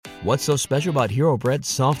What's so special about Hero Bread's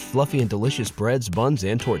soft, fluffy, and delicious breads, buns,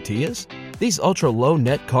 and tortillas? These ultra-low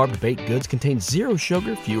net-carb baked goods contain zero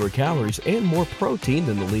sugar, fewer calories, and more protein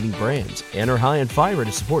than the leading brands, and are high in fiber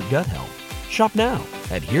to support gut health. Shop now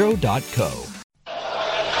at Hero.co.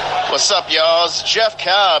 What's up, y'all? It's Jeff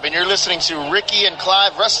Cobb, and you're listening to Ricky and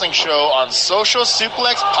Clive Wrestling Show on Social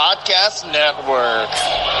Suplex Podcast Network.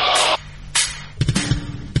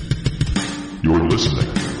 You're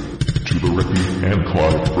listening to the Ricky and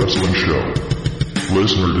Clive Wrestling Show.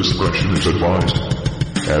 Listener discretion is advised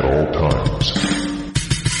at all times.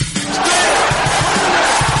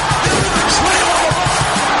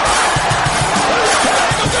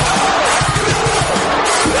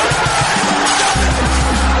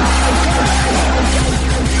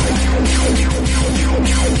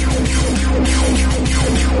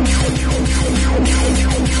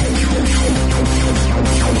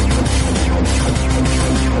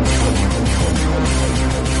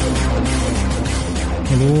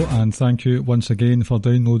 Hello and thank you once again for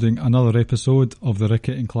downloading another episode of the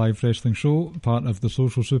Ricky and Clive Wrestling Show, part of the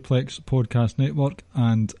Social Suplex Podcast Network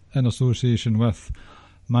and in association with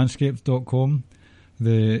Manscaped.com,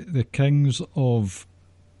 the kings of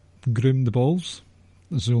groom the balls.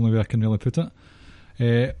 That's the only way I can really put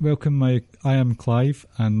it. Welcome, I am Clive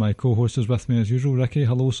and my co-host is with me as usual. Ricky,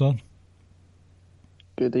 hello sir.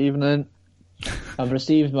 Good evening. I've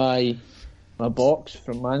received my box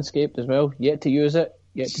from Manscaped as well. Yet to use it.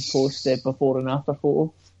 Yet to post the before and after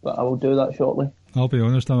photo, but I will do that shortly. I'll be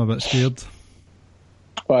honest, I'm a bit scared.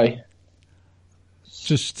 Why?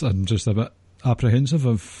 I'm just a bit apprehensive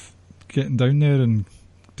of getting down there and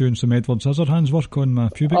doing some Edward Scissorhands work on my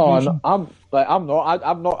pubic region. I've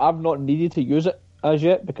not needed to use it as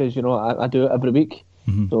yet because I do it every week.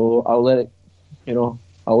 Mm-hmm. So I'll let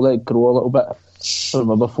it grow a little bit for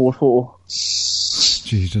my before photo.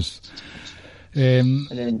 Jesus. And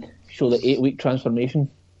then show the 8-week transformation.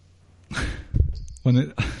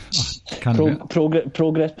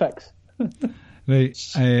 Progress pics. Right,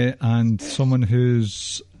 and someone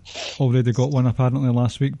who's already got one apparently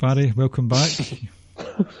last week, Barry, welcome back.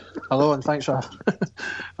 Hello, and thanks for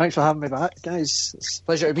having me back, guys. It's a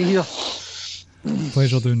pleasure to be here.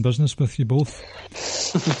 Pleasure doing business with you both.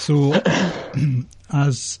 So,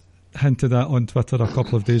 as hinted at on Twitter a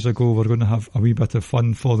couple of days ago, we're going to have a wee bit of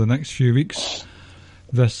fun for the next few weeks.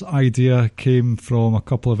 This idea came from a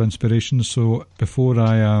couple of inspirations. So before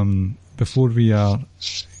we are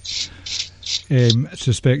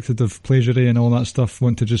suspected of plagiarism and all that stuff,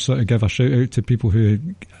 want to just sort of give a shout out to people who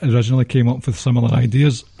originally came up with similar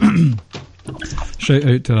ideas. Shout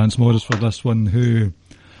out to Rance Morris for this one, who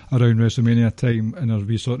around WrestleMania time in our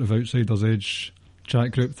wee sort of Outsiders Edge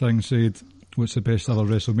chat group thing said, what's the best ever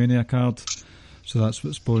WrestleMania card? So that's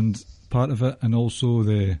what spawned part of it, and also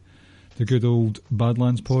the good old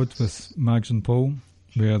Badlands pod with Mags and Paul,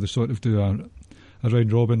 where they sort of do a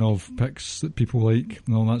round robin of picks that people like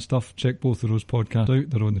and all that stuff. Check both of those podcasts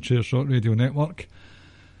out. They're on the Chair Shot Radio Network.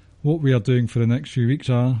 What we are doing for the next few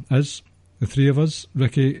weeks is the three of us,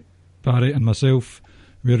 Ricky, Barry and myself,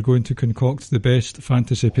 we are going to concoct the best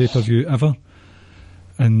fantasy pay-per-view ever,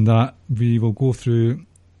 and that we will go through.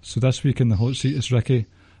 So this week in the hot seat is Ricky,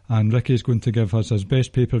 and Ricky is going to give us his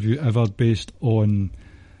best pay-per-view ever based on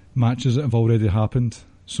matches that have already happened.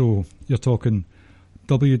 So you're talking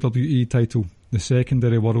WWE title, the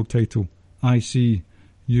secondary world title, IC,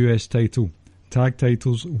 US title, tag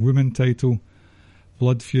titles, women title,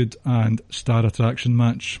 blood feud and star attraction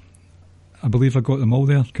match. I believe I got them all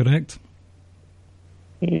there, correct?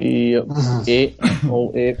 Yep, all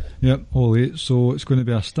eight. Yep, all eight. So it's going to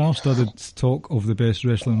be a star-studded talk of the best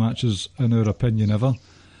wrestling matches in our opinion ever.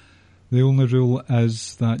 The only rule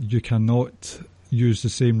is that you cannot use the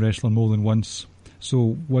same wrestler more than once.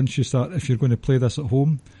 So once you start, if you're going to play this at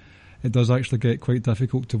home, it does actually get quite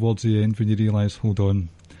difficult towards the end when you realise, hold on,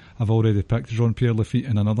 I've already picked Jean-Pierre Lafitte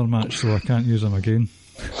in another match, so I can't use him again.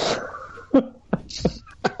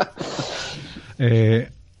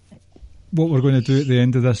 What we're going to do at the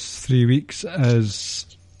end of this 3 weeks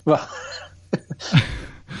is at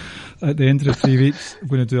the end of the 3 weeks, we're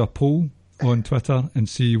going to do a poll on Twitter and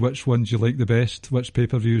see which ones you like the best, which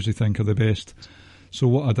pay-per-views you think are the best. So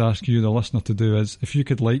what I'd ask you, the listener, to do is, if you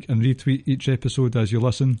could like and retweet each episode as you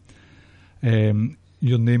listen,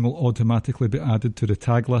 your name will automatically be added to the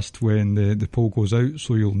tag list when the poll goes out,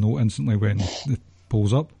 so you'll know instantly when the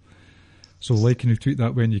poll's up. So like and retweet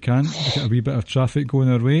that when you can. Get a wee bit of traffic going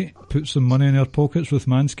our way. Put some money in our pockets with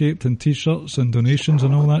Manscaped and t-shirts and donations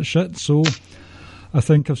and all that shit. So I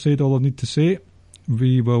think I've said all I need to say.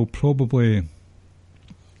 We will probably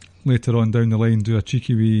later on down the line do a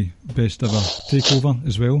cheeky wee best ever takeover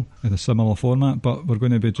as well in a similar format, but we're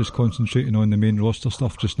going to be just concentrating on the main roster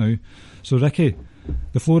stuff just now. So Ricky,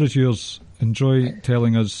 the floor is yours. Enjoy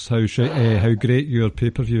telling us how great your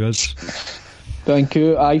pay-per-view is. Thank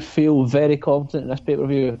you. I feel very confident in this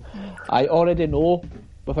pay-per-view. I already know,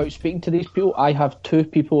 without speaking to these people, I have 2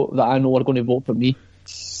 people that I know are going to vote for me.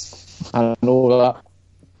 I know that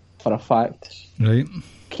for a fact. Right.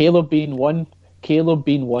 Caleb being one,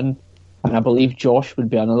 and I believe Josh would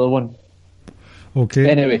be another one. Okay.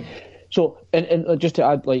 Anyway, so and just to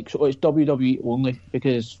add, so it's WWE only,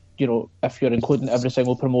 because if you're including every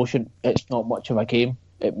single promotion, it's not much of a game.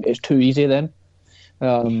 It's too easy then.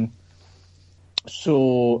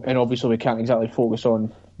 So, and obviously we can't exactly focus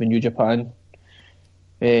on the New Japan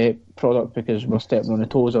product because we're stepping on the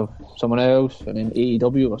toes of someone else, and then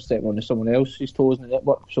AEW we're stepping on someone else's toes in the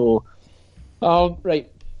network. So,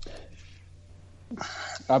 right.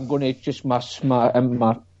 I'm going to just my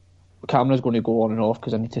camera's going to go on and off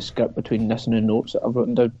because I need to skip between this and the notes that I've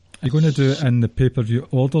written down. Are you going to do it in the pay-per-view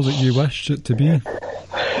order that you wish it to be?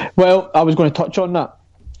 Well, I was going to touch on that.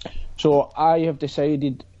 So I have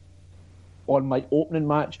decided on my opening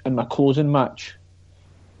match and my closing match,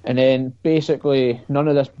 and then basically none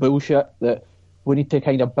of this bullshit that we need to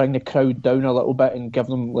kind of bring the crowd down a little bit and give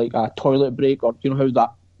them like a toilet break, or how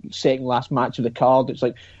that second last match of the card, it's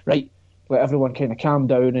like, right, let everyone kind of calm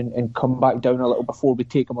down and come back down a little before we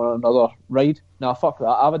take them on another ride. Now, fuck that.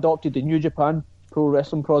 I've adopted the New Japan Pro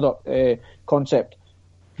Wrestling product concept.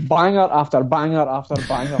 Banger after banger after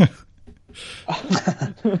banger.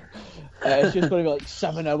 It's just going to be like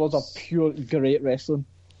 7 hours of pure great wrestling.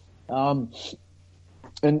 And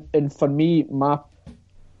for me,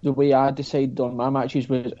 the way I decided on my matches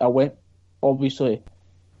was I went, obviously,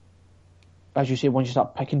 as you say, once you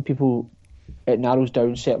start picking people, it narrows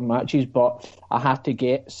down certain matches, but I had to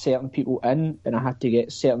get certain people in, and I had to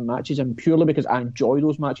get certain matches in purely because I enjoy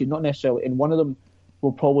those matches, not necessarily, and one of them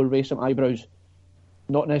will probably raise some eyebrows,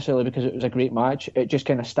 not necessarily because it was a great match, it just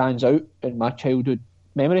kind of stands out in my childhood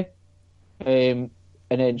memory. And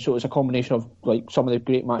then so it's a combination of like some of the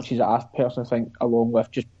great matches that I personally think, along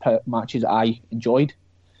with just matches that I enjoyed.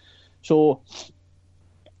 So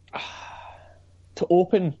to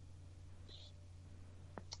open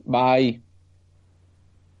my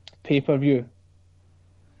pay-per-view,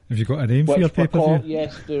 have you got a name for your pay-per-view?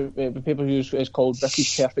 Yes, the pay-per-view is called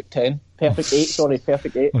Ricky's Perfect 10. Perfect 8, sorry,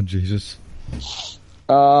 Perfect 8. Oh, Jesus.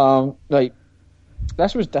 Right,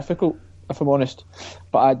 this was difficult, if I'm honest,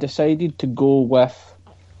 but I decided to go with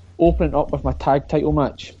opening up with my tag title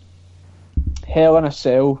match. Hell in a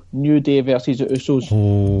Cell, New Day versus the Usos.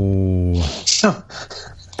 Oh.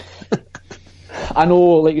 I know,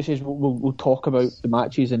 like you said, we'll talk about the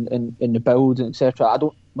matches and the build and etc. I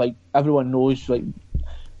don't, like, everyone knows, like,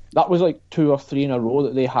 that was like 2 or 3 in a row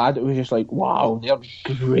that they had. It was just like, wow, they're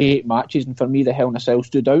great matches. And for me, the Hell in a Cell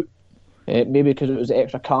stood out. Maybe because it was the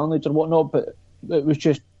extra carnage or whatnot, but it was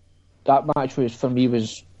just, that match was, for me,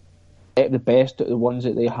 was the best of the ones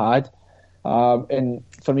that they had. And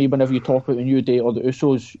for me, whenever you talk about the New Day or the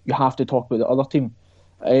Usos, you have to talk about the other team.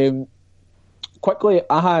 Quickly,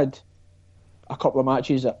 I had a couple of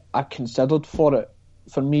matches that I considered for it.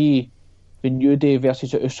 For me, the New Day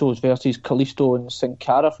versus the Usos versus Kalisto and Sin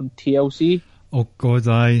Cara from TLC. Oh, God,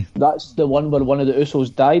 aye. That's the one where one of the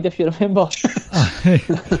Usos died, if you remember.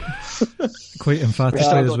 Quite emphatically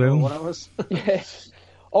as well. Yes.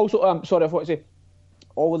 Also, sorry, I forgot to say,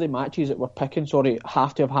 all of the matches that we're picking,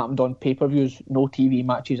 have to have happened on pay-per-views. No TV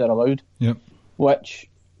matches are allowed. Yep. Which,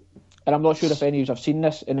 and I'm not sure if any of you have seen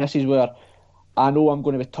this, and this is where I know I'm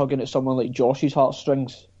going to be tugging at someone like Josh's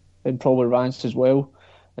heartstrings, and probably Rance as well.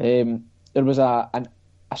 There was a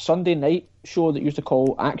Sunday night show that used to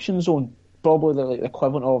call Action Zone, probably the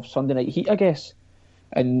equivalent of Sunday Night Heat, I guess,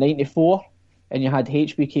 in '94, and you had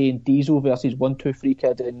HBK and Diesel versus 1-2-3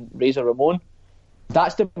 Kid and Razor Ramon.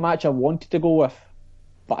 That's the match I wanted to go with,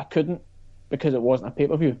 but I couldn't because it wasn't a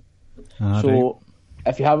pay-per-view. So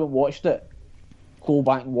if you haven't watched it, go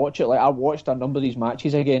back and watch it. Like, I watched a number of these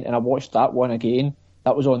matches again, and I watched that one again.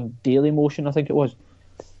 That was on Daily Motion, I think it was,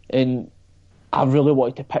 and I really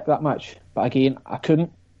wanted to pick that match, but again, I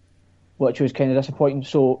couldn't, which was kind of disappointing.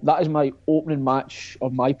 So that is my opening match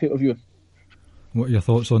of my pay-per-view. What are your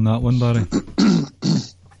thoughts on that one, Barry?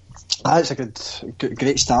 That's a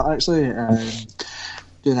great start, actually.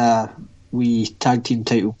 Doing a wee tag team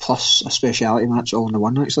title plus a speciality match all in the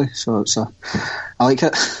one, actually. So I like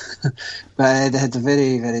it. But they had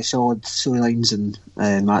very, very solid storylines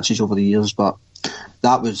and matches over the years, but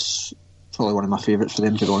that was probably one of my favourites for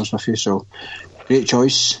them, to be honest with you. So great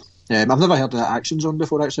choice. I've never heard of that Action Zone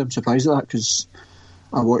before, actually. I'm surprised at that because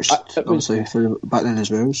I watched obviously for back then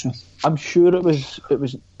as well. So I'm sure it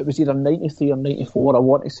was either 93 or 94. I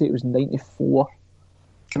want to say it was 94.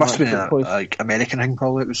 it must have been a like American thing.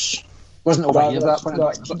 Probably wasn't over here at that point.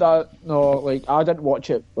 No, like I didn't watch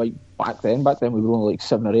it like back then. Back then we were only like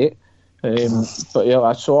 7 or 8. But yeah,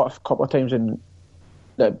 I saw it a couple of times and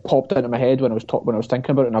it popped into my head when I was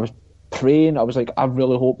thinking about it, and I was praying. I was like, I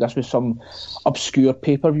really hope this was some obscure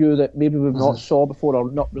pay-per-view that maybe we've not saw before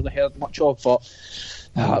or not really heard much of, but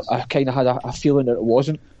I kind of had a feeling that it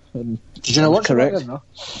wasn't. And did you know what's correct?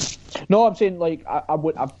 No, I'm saying like I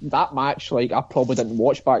would that match. Like I probably didn't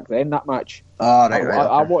watch back then. That match. Oh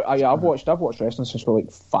right. I've watched wrestling since we were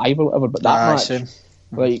like 5 or whatever. But that match, same.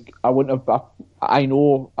 like I wouldn't have. I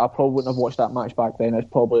know I probably wouldn't have watched that match back then. It's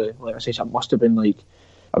probably, like I say, it must have been like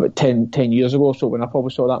about 10 years ago. So when I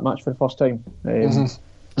probably saw that match for the first time. No, I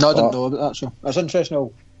didn't know about that. So that's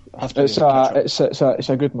interesting. It's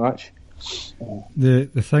a good match.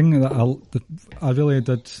 The thing that I really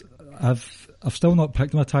did, I've still not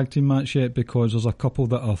picked my tag team match yet because there's a couple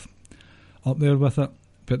that are up there with it,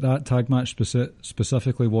 but that tag match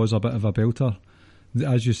specifically was a bit of a belter.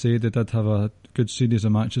 As you say, they did have a good series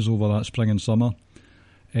of matches over that spring and summer.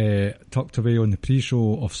 Tucked away on the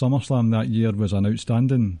pre-show of SummerSlam that year was an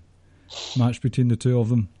outstanding match between the two of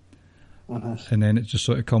them. And then it just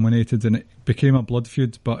sort of culminated and it became a blood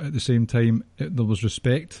feud, but at the same time there was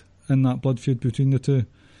respect in that blood feud between the two,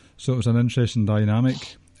 so it was an interesting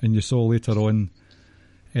dynamic. And you saw later on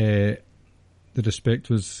the respect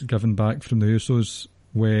was given back from the Usos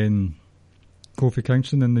when Kofi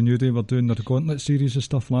Kingston and the New Day were doing their Gauntlet series of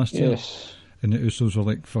stuff last year, and the Usos were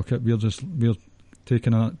like, fuck it, we're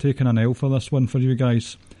taking an L for this one for you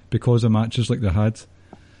guys, because of matches like they had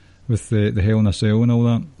with the Hell in a Cell and all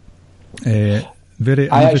that. I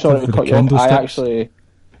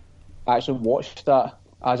actually watched that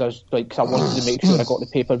as I was like, because I wanted to make sure I got the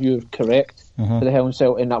pay-per-view correct for the Hell in a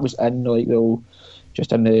Cell, and that was in like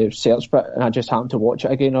just in the search bit, and I just happened to watch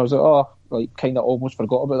it again. I was like, kind of almost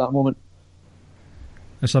forgot about that moment.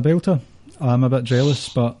 It's a belter. I'm a bit jealous,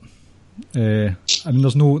 but I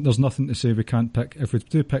mean, there's nothing to say we can't pick. If we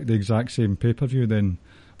do pick the exact same pay-per-view, then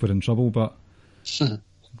we're in trouble. But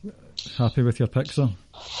happy with your picks, sir?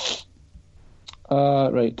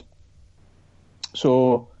 Right.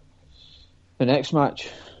 So the next match,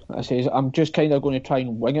 like I say, I'm just kind of going to try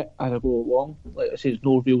and wing it as I go along. Like I say, there's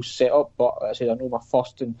no real setup, but like I say, I know my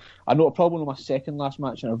first and I probably know my second last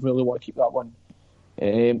match, and I really want to keep that one.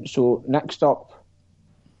 So next up,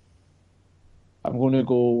 I'm going to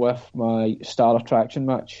go with my Star Attraction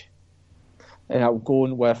match, and I'm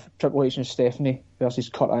going with Triple H and Stephanie versus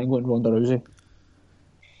Kurt Angle and Ronda Rousey.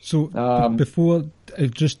 So before,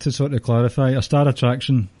 just to sort of clarify, a Star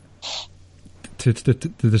Attraction, to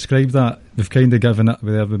describe that, we've kind of given it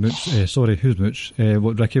there with Mooch,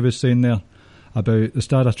 what Ricky was saying there about the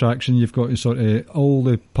Star Attraction. You've got sort of all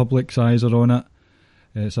the public's eyes are on it.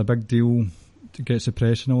 It's a big deal to get the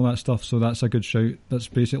press and all that stuff, so that's a good shout. That's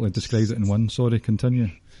basically described it in one. Sorry, continue.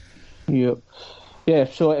 Yeah,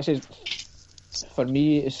 so it says, for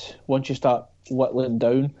me, it's once you start whittling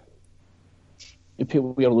down the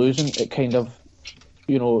people we are losing, it kind of,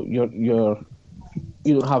 you don't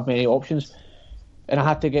have many options. And I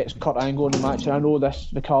had to get Kurt Angle in the match, and I know this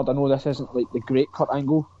isn't like the great Kurt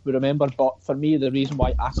Angle we remember, but for me, the reason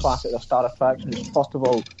why I class it as a Star Attraction is, first of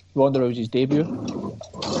all, Ronda Rousey's debut,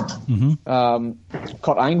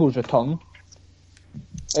 Kurt Angle's return,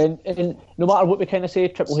 and no matter what we kind of say,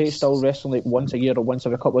 Triple H still wrestling like once a year or once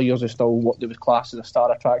every couple of years is still what they would class as a Star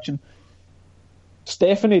Attraction.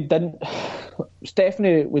 Stephanie, we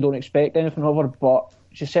don't expect anything of her, but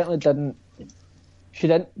she certainly didn't. She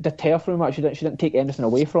didn't deter from it. She didn't take anything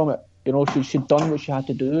away from it. You know, she'd done what she had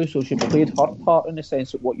to do, so she played her part in the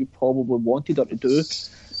sense of what you probably wanted her to do.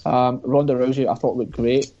 Ronda Rousey, I thought, looked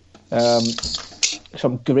great.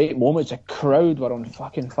 Some great moments. The crowd were on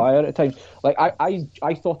fucking fire at times. Like I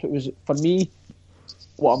thought it was, for me,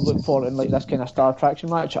 what I'm looking for in like this kind of Star Attraction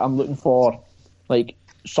match. I'm looking for like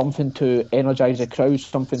something to energise the crowd,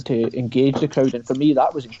 something to engage the crowd, and for me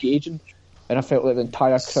that was engaging. And I felt like the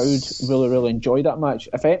entire crowd really, really enjoyed that match.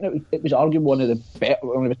 If anything, it was arguably one of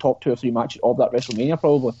the top 2 or 3 matches of that WrestleMania,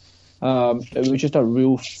 probably. It was just a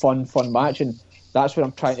real fun match, and that's where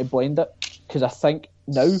I'm trying to blend it, because I think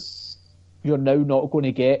now you're now not going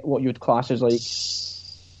to get what you would class as like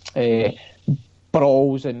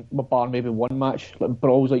brawls, and bar maybe one match, like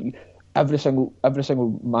brawls, like every single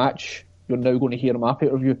match you're now going to hear in my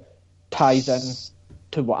pay-per-view ties in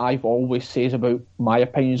to what I've always says about my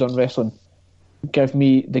opinions on wrestling. Give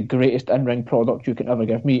me the greatest in-ring product you can ever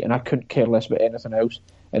give me, and I couldn't care less about anything else.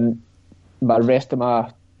 And the rest of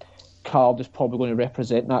my card is probably going to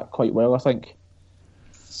represent that quite well, I think.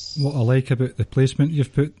 What I like about the placement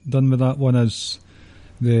you've done with that one is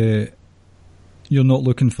you're not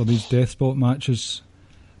looking for these death spot matches,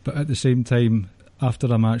 but at the same time, after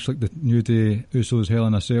a match like the New Day Usos Hell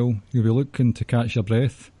in a Cell, you'll be looking to catch your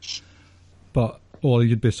breath, or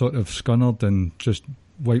you'd be sort of scunnered and just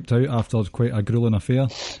wiped out after quite a grueling affair.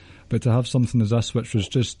 But to have something as this, which was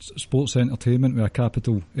just sports entertainment with a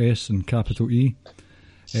capital S and capital E,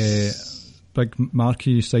 big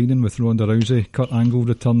marquee signing with Ronda Rousey, Kurt Angle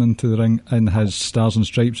returning to the ring in his Stars and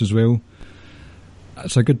Stripes as well.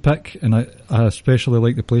 It's a good pick, and I especially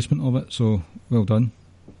like the placement of it, so well done.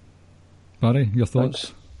 Barry, your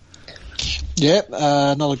thoughts? Yeah,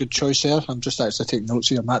 another good choice there. I'm just actually taking notes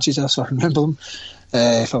of your matches there so I remember them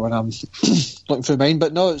for when I'm looking through mine.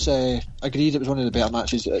 But no, it's agreed it was one of the better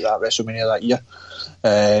matches at WrestleMania that year.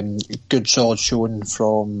 Good solid showing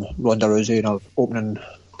from Ronda Rousey in her opening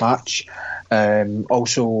match.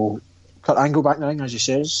 Also, Kurt Angle back in the ring, as he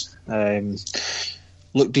says.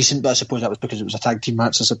 Looked decent, but I suppose that was because it was a tag team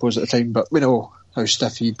match, I suppose, at the time. But we know how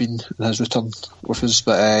stiff he'd been in his return with us.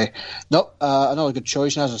 But another good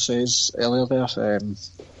choice. And as I says earlier there, I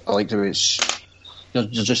like the way you're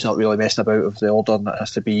just not really messing about with the order, and it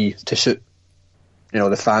has to be to suit,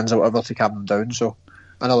 the fans or whatever, to calm them down. So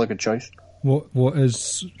another good choice. What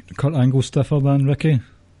is Kurt Angle stiffer than, Ricky?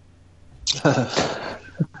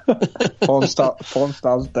 Porn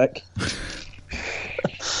star's dick.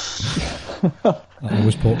 That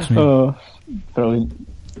always pops me. Oh, brilliant.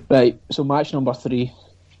 Right, so match number 3.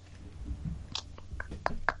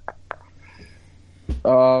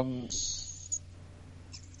 I'm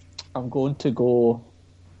going to go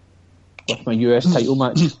with my US title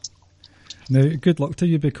match. Now, good luck to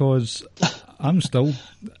you, because I'm still,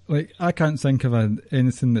 I can't think of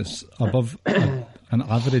anything that's above an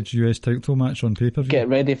average US title match on pay-per-view. Get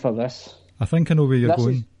ready for this. I think I know where you're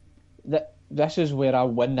going. This is where I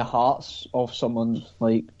win the hearts of someone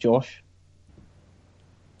like Josh.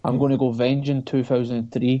 I'm going to go Vengeance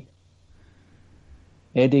 2003.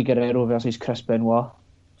 Eddie Guerrero versus Chris Benoit.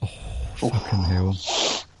 Oh, fucking hell.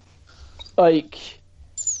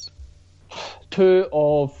 Two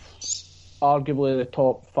of arguably the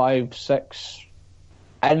top 5-6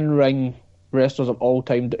 in-ring wrestlers of all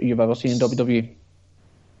time that you've ever seen in WWE.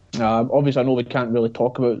 Obviously, I know we can't really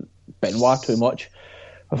talk about Benoit too much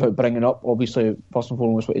without bringing up, obviously, first and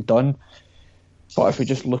foremost, what he'd done. But if we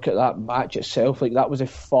just look at that match itself, that was the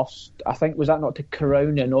first, I think, was that not to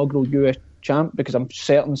crown the inaugural US champ? Because I'm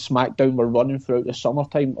certain SmackDown were running throughout the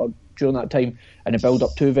summertime or during that time in the build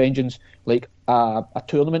up to Vengeance, a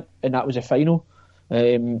tournament, and that was the final.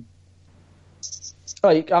 And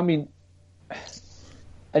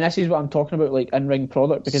this is what I'm talking about, in-ring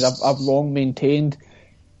product, because I've long maintained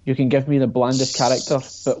you can give me the blandest character,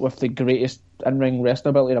 but with the greatest in-ring wrestling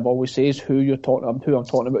ability. And I've always says who I'm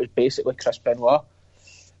talking about is basically Chris Benoit.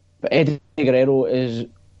 But Eddie Guerrero is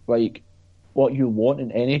what you want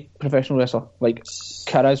in any professional wrestler.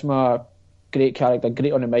 Charisma, great character,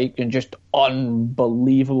 great on the mic, and just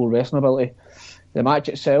unbelievable wrestling ability. The match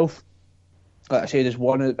itself, like I said, is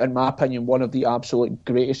in my opinion, one of the absolute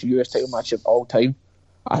greatest US title matches of all time.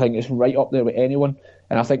 I think it's right up there with anyone.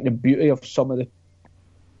 And I think the beauty of some of the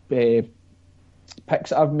picks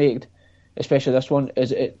that I've made, especially this one,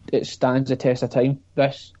 is it stands the test of time.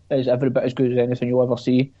 This is every bit as good as anything you'll ever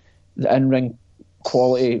see. The in-ring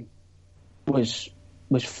quality was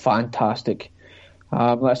fantastic.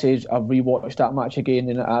 Like I say, I rewatched that match again,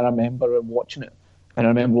 and I remember watching it, and I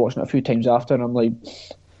remember watching it a few times after, and I'm like,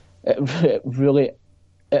 it really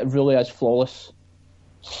is flawless.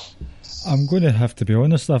 I'm going to have to be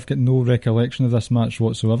honest, I've got no recollection of this match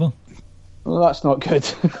whatsoever. Well, that's not good.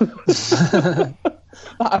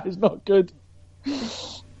 That is not good.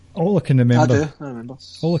 All I can remember. I remember.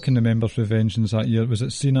 All I can remember for Vengeance that year was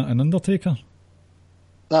it Cena and Undertaker.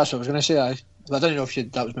 That's what I was going to say. I didn't know if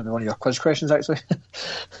that was maybe one of your quiz questions. Actually,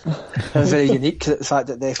 it was very unique, the fact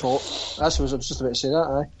that they fought. That's what I was just about to say.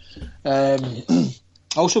 That.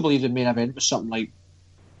 I also believe the main event was something like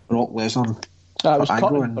Brock Lesnar. It was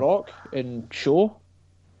Kurt and Brock in Show.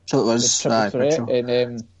 So it was Triple Threat,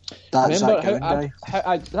 and that's remember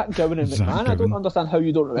that Gowen and McMahon. I don't understand how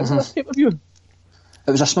you don't remember this pay-per-view.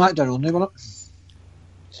 It was a SmackDown only, wasn't it?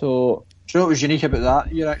 So, do you know what was unique about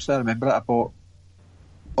that year? Actually, I remember it. I bought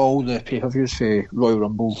all the pay-per-views for Royal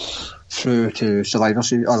Rumble through to Survivor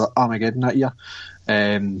Series or Armageddon that year.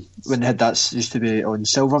 When they had that, used to be on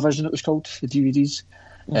Silver Vision, it was called, the DVDs.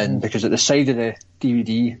 And because at the side of the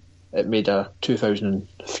DVD, it made a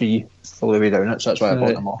 2003 all the way down it, so that's why I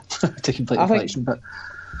bought them all to complete the collection. But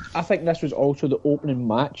I think this was also the opening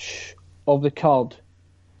match of the card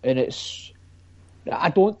and I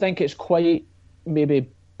don't think it's quite maybe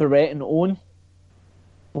Barrett and Owen,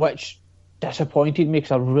 which disappointed me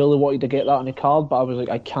because I really wanted to get that on the card, but I was like,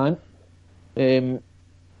 I can't.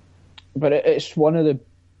 But it's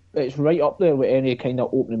it's right up there with any kind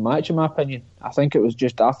of opening match in my opinion. I thought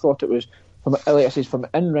it was from, like I said, from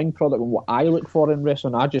in-ring product and what I look for in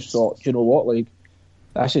wrestling. I just thought, do you know what, like,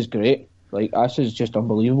 this is great. Like, this is just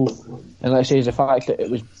unbelievable. And like I say, the fact that it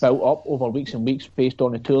was built up over weeks and weeks based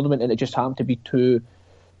on the tournament, and it just happened to be two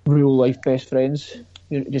real life best friends,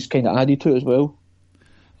 just kind of added to it as well.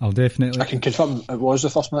 I'll definitely. I can confirm it was the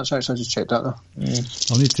first match. Actually, I just checked that though.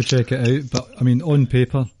 I'll need to check it out, but I mean, on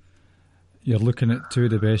paper, you're looking at two of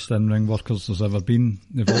the best in-ring workers there's ever been.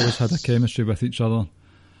 They've always had a chemistry with each other.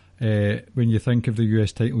 When you think of the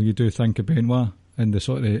US title, you do think of Benoit and the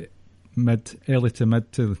sort of early to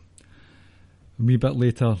mid to a wee bit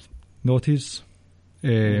later noughties.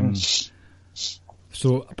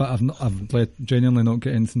 So, but I've genuinely not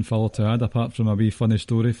got anything further to add apart from a wee funny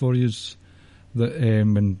story for you. That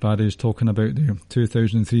when Barry's talking about the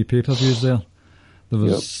 2003 pay-per-views there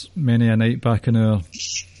was many a night back in our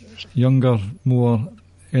younger, more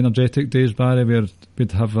energetic days, Barry, where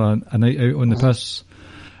we'd have a night out on the piss,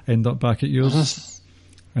 end up back at yours,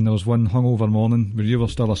 and there was one hungover morning where you were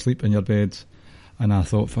still asleep in your bed, and I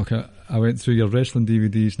thought, fuck it, I went through your wrestling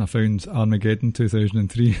DVDs and I found Armageddon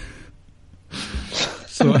 2003.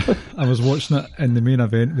 So I was watching it, and the main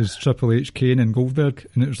event was Triple H, Kane and Goldberg,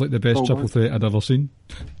 and it was like the best triple threat I'd ever seen.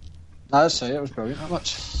 That's it, it was brilliant that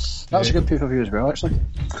much. That was a good pay-per-view as well, actually.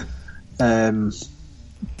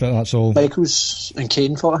 That's all. Michaels and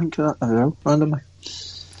Kane fought, I think, that as well, randomly.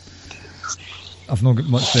 I've not got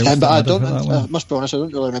much else but I must be honest, I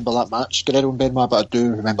don't really remember that match, Guerrero and Benoit, but I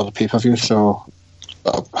do remember the pay-per-view, so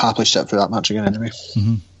I'll happily sit through that match again anyway.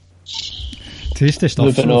 Tasty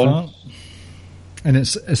stuff so far. And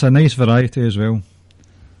it's a nice variety as well.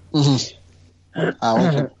 I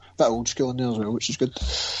like it. Bit old school in there as well, which is good.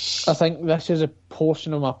 I think this is a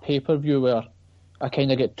portion of my pay-per-view where I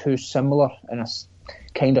kind of get two similar and a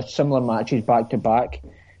kind of similar matches back to back,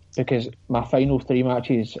 because my final three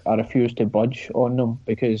matches I refuse to budge on them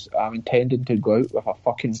because I'm intending to go out with a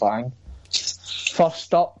fucking bang.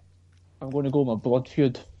 First up, I'm going to go with my blood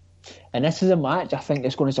feud, and this is a match I think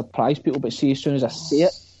it's going to surprise people, but see, as soon as I say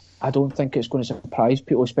it, I don't think it's going to surprise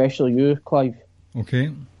people, especially you, Clive.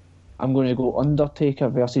 Okay. I'm going to go Undertaker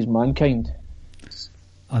versus Mankind.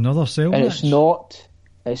 Another cell and match?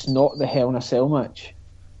 It's not the Hell in a Cell match.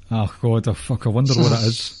 Oh God, I wonder what it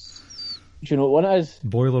is. Do you know what it is?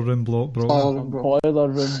 Boiler Room Brawl. Boiler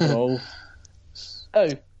Room Brawl. Now,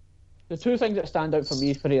 the two things that stand out for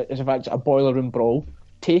me is the fact it's a Boiler Room Brawl.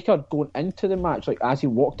 Taker going into the match, like as he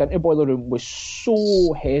walked into Boiler Room, was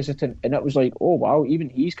so hesitant, and it was like, oh wow,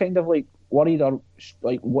 even he's kind of like worried or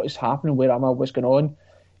like, what is happening, where am I, what's going on?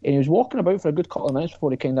 And he was walking about for a good couple of minutes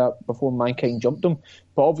before Mankind jumped him.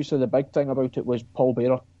 But obviously the big thing about it was Paul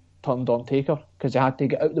Bearer turned on Taker, because he had to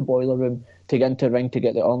get out the Boiler Room to get into the ring to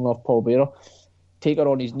get the honor of Paul Bearer. Taker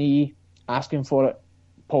on his knee, asking for it.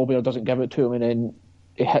 Paul Bearer doesn't give it to him, and then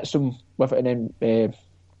he hits him with it, and then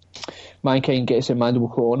Mankind gets a mandible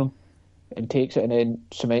claw on him and takes it, and then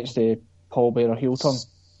cements the Paul Bearer heel turn.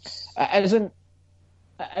 It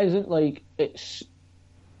isn't like it's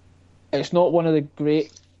not one of the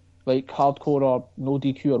great like hardcore or no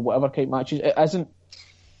DQ or whatever type matches. It isn't,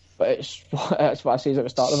 but that's what I said at the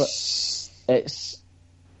start of it. It's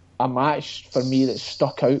a match for me that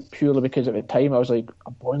stuck out purely because at the time I was like,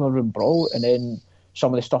 a Boiler Room Brawl, and then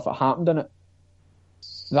some of the stuff that happened in it.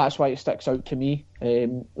 That's why it sticks out to me.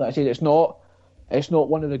 Like I said, it's not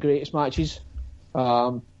one of the greatest matches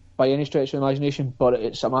by any stretch of the imagination, but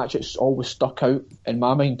it's a match that's always stuck out in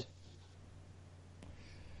my mind.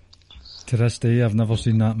 To this day, I've never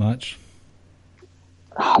seen that match.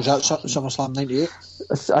 Was that SummerSlam 98?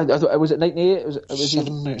 Was it 98? It was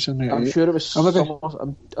 98. I'm sure it was.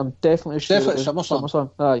 I'm definitely sure. Definitely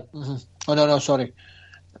SummerSlam. Aye. Mm-hmm. Oh no, sorry.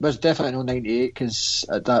 It was definitely no 98 because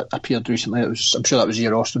that appeared recently. I'm sure that was the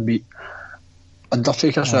year Austin beat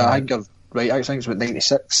Undertaker. So I think you're right. I think it's about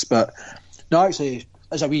 96. But no, actually,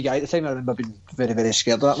 as a wee guy at the time, I remember being very, very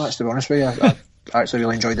scared of that match. To be honest with you, I actually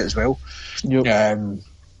really enjoyed it as well. Yep.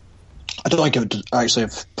 I don't think it would actually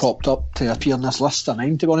have popped up to appear on this list of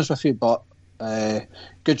 9, to be honest with you, but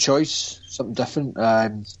good choice, something different.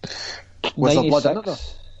 Was there blood in it though?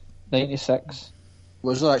 96.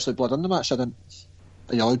 Was there actually blood in the match? Are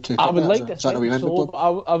you allowed to? I would like to think so. The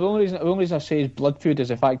only reason I say is blood feud is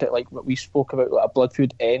the fact that, like what we spoke about, like a blood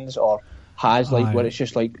feud ends or has like where it's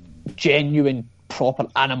just like genuine, proper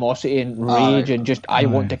animosity and rage and just I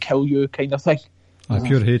want to kill you kind of thing.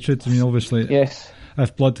 Pure hatred. I mean, obviously. Yes.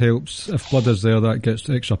 if blood helps, if blood is there, that gets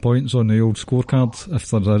extra points on the old scorecard, if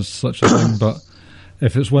there is such a thing. But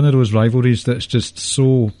if it's one of those rivalries that's just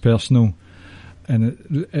so personal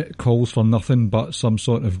and it calls for nothing but some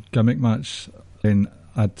sort of gimmick match, then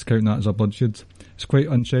I'd count that as a blood feud. It's quite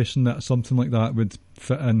interesting that something like that would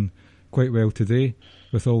fit in quite well today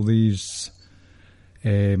with all these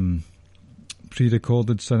pre-recorded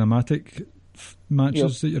cinematic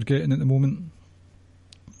matches that you're getting at the moment.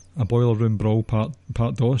 A Boiler Room Brawl part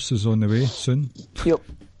DOS is on the way soon. Yep.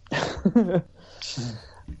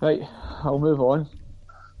 Right, I'll move on.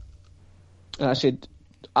 And I said,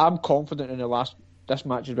 I'm confident in this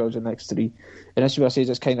match as well as the next three. And this is where I say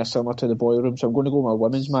it's kind of similar to the Boiler Room, so I'm going to go with my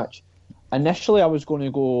women's match. Initially, I was going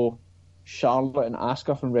to go Charlotte and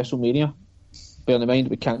Asuka from WrestleMania. Bearing in mind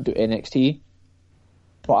we can't do NXT.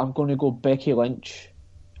 But I'm going to go Becky Lynch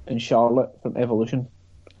and Charlotte from Evolution.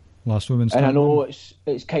 Last women's. And I know it's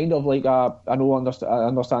kind of like I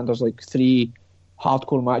understand there's like 3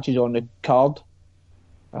 hardcore matches on the card.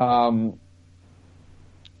 But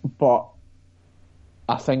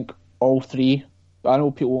I think all 3. I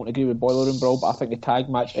know people won't agree with Boiler Room Brawl, but I think the tag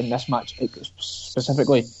match in this match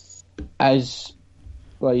specifically is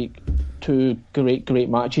like 2 great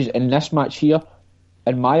matches. And this match here,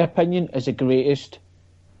 in my opinion, is the greatest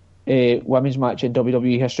women's match in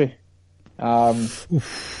WWE history.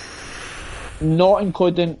 Not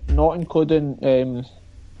including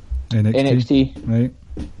NXT. Right.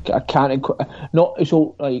 I can't not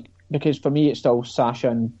so like, because for me it's still Sasha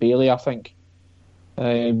and Bayley, I think.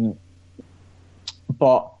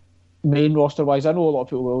 But main roster wise, I know a lot of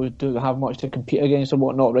people don't have much to compete against and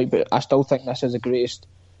whatnot, right? But I still think this is the greatest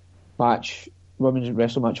women's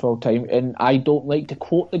wrestling match of all time. And I don't like to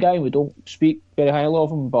quote the guy, we don't speak very highly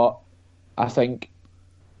of him, but I think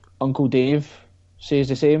Uncle Dave says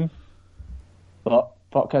the same. But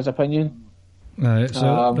fuck his opinion.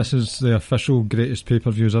 So this is the official greatest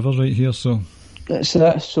pay-per-views ever right here, so that's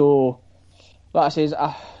it. So like I says,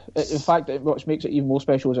 in fact, what makes it even more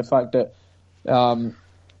special is the fact that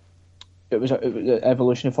it was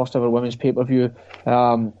Evolution, the first ever women's pay-per-view.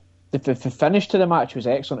 The finish to the match was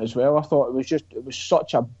excellent as well. I thought it was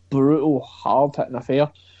such a brutal, hard-hitting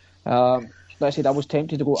affair. Like I said, I was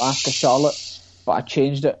tempted to go Asuka Charlotte, but I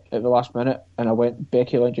changed it at the last minute and I went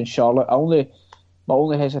Becky Lynch and Charlotte. My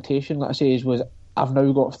only hesitation, like I say, was I've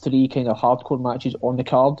now got 3 kind of hardcore matches on the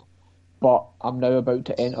card, but I'm now about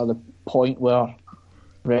to enter the point where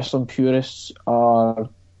wrestling purists are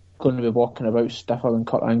going to be walking about stiffer than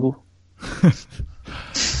Kurt Angle.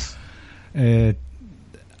 I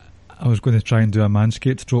was going to try and do a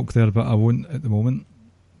Manscaped joke there, but I won't at the moment.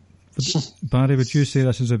 But Barry, would you say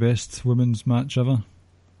this is the best women's match ever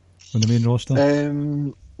on the main roster?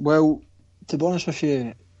 Well, to be honest with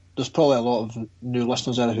you, there's probably a lot of new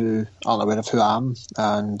listeners there who aren't aware of who I am,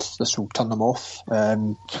 and this will turn them off.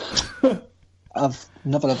 I've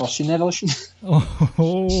never ever seen Evolution.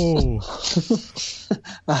 Oh.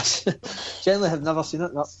 I generally have never seen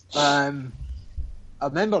it. No. I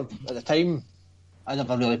remember at the time I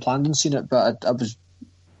never really planned on seeing it, but I was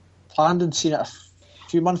planned on seeing it a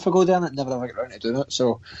few months ago then, and never ever got around to doing it.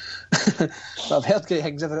 So, but I've heard great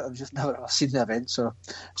things about it. I've just never ever seen the event. So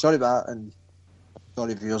sorry about that, and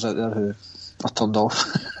sorry viewers out there who are turned off.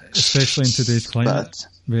 Especially in today's climate,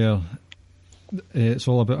 where it's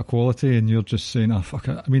all about equality, and you're just saying, "Oh fuck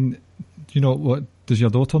it." I mean, what? Does your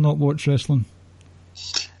daughter not watch wrestling?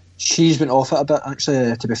 She's been off it a bit,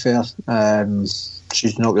 actually. To be fair,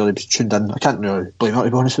 she's not really tuned in. I can't really blame her,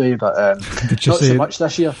 to be honest with you, but not so much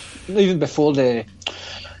this year. Even before the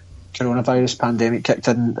coronavirus pandemic kicked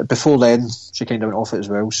in, before then she kind of went off it as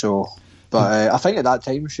well. So, but I think at that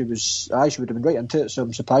time she would have been right into it. So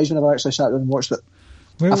I'm surprised when I've actually sat down and watched it.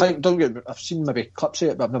 Well, I've seen maybe clips of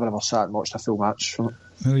it, but I've never ever sat and watched a full match from it.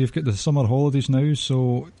 Well, you've got the summer holidays now,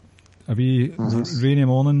 so a wee rainy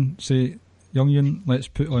morning, say, young Ian, let's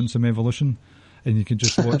put on some Evolution, and you can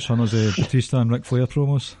just watch Hunter's Batista and Ric Flair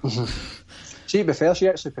promos. See, to be fair, she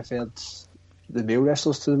actually preferred the male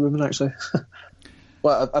wrestlers to the women, actually.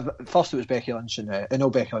 Well, at first it was Becky Lynch and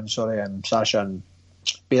Sasha and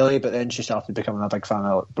Bayley, but then she started becoming a big fan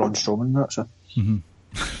of Braun Strowman and that. So.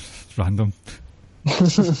 Random.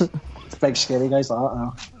 Big scary guys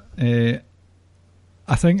like that.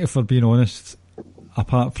 I think, if we're being honest,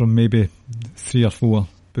 apart from maybe 3 or 4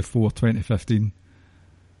 before 2015,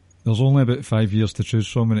 there's only about 5 years to choose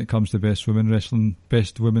from when it comes to best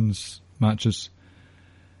women's matches.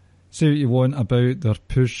 Say what you want about their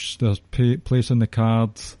push, their place on the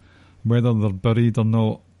card, whether they're buried or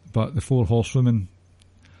not, but the 4 horsewomen,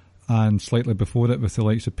 and slightly before it with the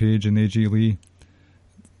likes of Paige and AJ Lee,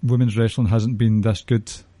 women's wrestling hasn't been this good.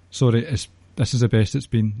 Sorry, this is the best it's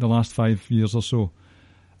been the last 5 years or so,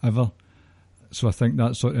 ever. So I think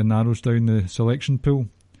that sort of narrows down the selection pool.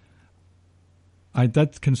 I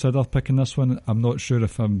did consider picking this one. I'm not sure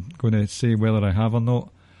if I'm going to say whether I have or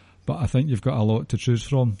not, but I think you've got a lot to choose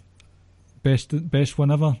from. Best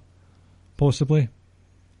one ever, possibly.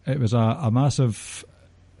 It was a massive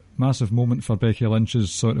moment for Becky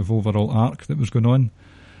Lynch's sort of overall arc that was going on.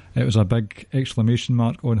 It was a big exclamation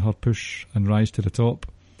mark on her push and rise to the top.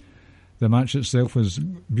 The match itself was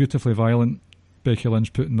beautifully violent. Becky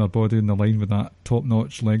Lynch putting her body on the line with that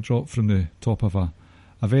top-notch leg drop from the top of a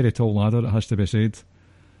very tall ladder, it has to be said.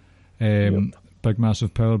 Big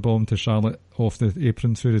massive powerbomb to Charlotte off the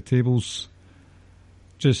apron through the tables.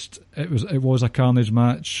 It was a carnage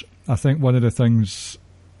match. I think one of the things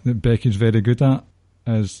that Becky's very good at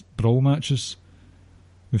is brawl matches.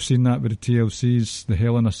 We've seen that with the TLCs, the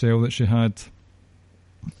Hell in a Cell that she had,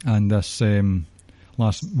 and this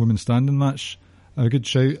last woman standing match. A good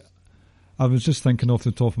shout. I was just thinking off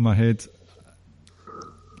the top of my head,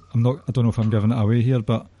 I don't know if I'm giving it away here,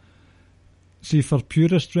 but see, for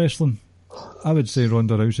purist wrestling, I would say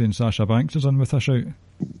Ronda Rousey and Sasha Banks is in with a shout.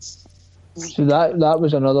 So that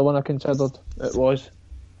was another one I considered. It was,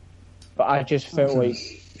 but I just felt like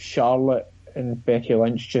Charlotte and Becky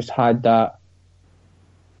Lynch just had that.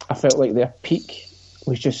 I felt like their peak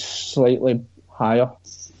was just slightly higher.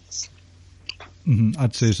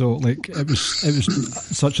 I'd say so. Like it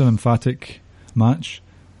was such an emphatic match.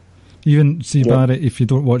 Even see Barry, if you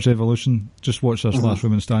don't watch Evolution, just watch this last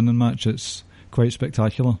woman standing match. It's quite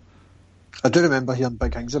spectacular. I do remember hearing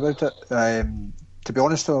big things about it. To be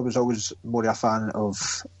honest though, I was always more a fan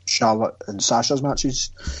of Charlotte and Sasha's matches.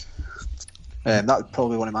 That was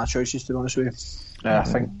probably one of my choices, to be honest with you. I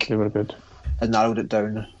think they were good. I narrowed it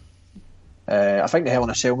down. I think the Hell in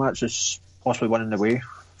a Cell match is possibly one in the way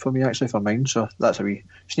for me, actually, for mine. So that's a wee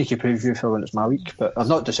sneaky preview for when it's my week. But I've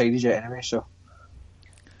not decided yet anyway, so...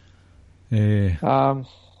 that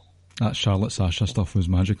Charlotte Sasha stuff was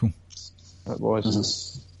magical. It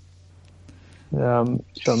was. Shall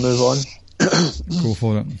I move on? Go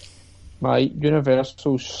for it. My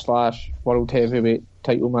Universal / World Heavyweight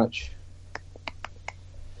title match.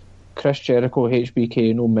 Chris Jericho,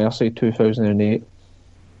 HBK, No Mercy, 2008.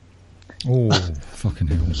 Oh, fucking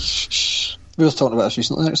hell. We were talking about this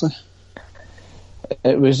recently, actually.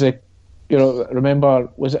 It was remember,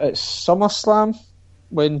 was it at SummerSlam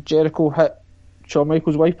when Jericho hit Shawn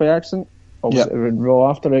Michaels' wife by accident? Or was it in Raw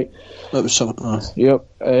after, right? That was something. Yep.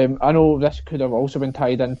 I know this could have also been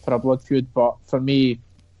tied in for a blood feud, but for me,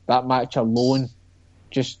 that match alone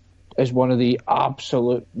just is one of the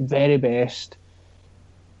absolute very best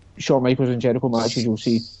Shawn Michaels and Jericho matches you'll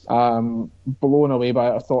see. Blown away by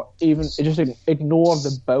it. I thought even just ignore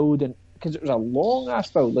the build, and because it was a long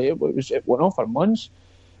ass build, like it went on for months.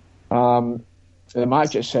 The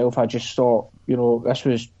match itself, I just thought, this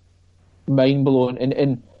was mind blowing,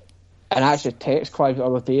 and actually text Clive the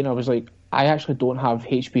other day, and I was like, I actually don't have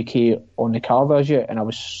HBK on the card as yet, and I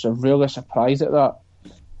was really surprised at that.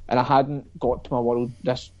 And I hadn't got to my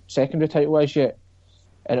this secondary title as yet.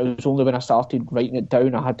 And it was only when I started writing it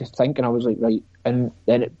down, I had to think, and I was like, right. And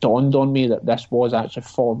then it dawned on me that this was actually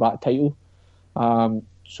for that title.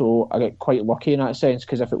 So I get quite lucky in that sense,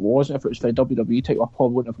 because if it was for a WWE title, I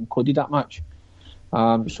probably wouldn't have included that match.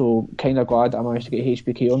 So kind of glad I managed to get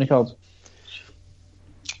HBK on the card.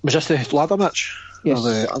 Was this the ladder match?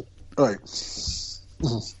 Yes. Right.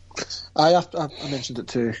 I mentioned it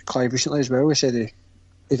to Clive recently as well. He said he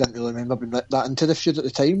didn't really remember being that into the feud at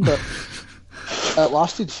the time, but it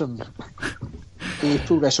lasted from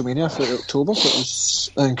April WrestleMania through October, so it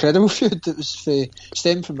was an incredible feud. It was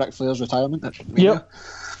stemmed from Ric Flair's retirement at Mania.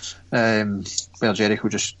 Where Jericho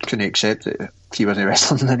just couldn't accept that he wasn't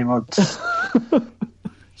wrestling anymore.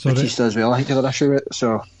 Batista as well, I think, had an issue with it.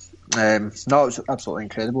 So, it was absolutely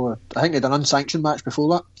incredible. I think they had an unsanctioned match before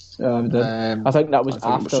that. I think that was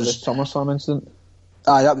after the SummerSlam incident.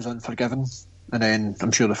 That was Unforgiven, and then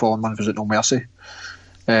I'm sure the following month was at No Mercy.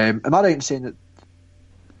 Am I right in saying that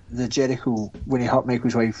the Jericho, when he hurt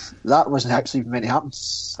Michael's wife, that wasn't actually meant to happen?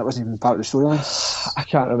 That wasn't even part of the storyline? I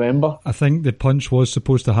can't remember. I think the punch was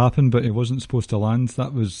supposed to happen, but it wasn't supposed to land.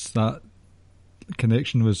 That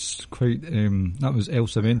connection was quite... that was El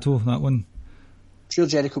Cemento, that one. I'm sure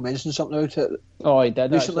Jericho mentioned something about it. Oh, he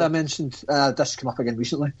did. Recently, actually. I mentioned... this came up again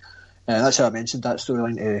recently. That's how I mentioned that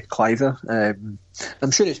storyline to Clive.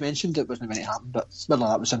 I'm sure it's mentioned it wasn't meant to happen, but whether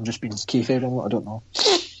that was him just being kayfabe or not, I don't know.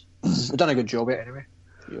 We've done a good job at it anyway.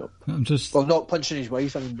 Yep. I'm just... Well, not punching his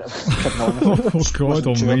wife and oh God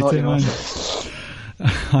almighty, man.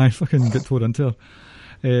 I fucking get tore into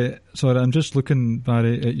her. Sorry, I'm just looking,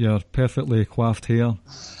 Barry, at your perfectly coiffed hair.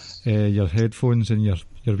 your headphones and your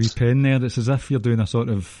wee pen there. It's as if you're doing a sort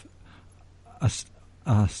of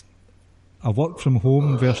a work from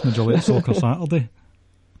home version of Gillette Soccer Saturday.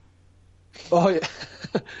 Oh yeah.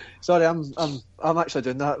 Sorry, I'm actually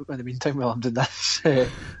doing that in the meantime while I'm doing this.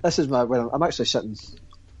 This is I'm actually sitting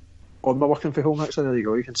on my working from home. Actually, there you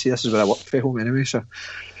go. You can see this is where I work from home anyway. So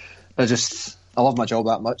I love my job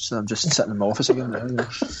that much, and I'm just sitting in my office again now.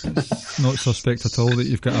 Not suspect at all that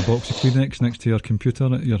you've got a box of Kleenex next to your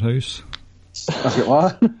computer at your house. I've got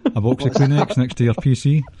what? A box of Kleenex next to your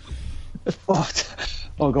PC.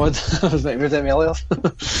 Oh God, I was meant to move them earlier.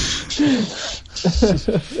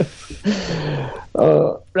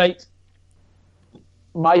 Right.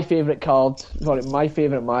 My favourite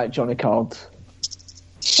match on the card.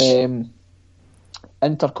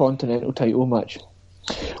 Intercontinental title match.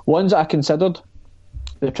 Ones that I considered: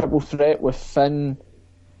 the triple threat with Finn,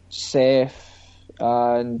 Seth,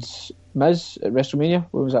 and Miz at WrestleMania.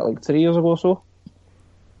 What was that, like 3 years ago or so?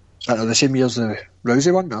 I know, the same year as the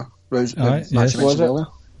Rousey one, no? Yes. Was it? Earlier.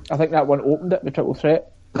 I think that one opened it, the triple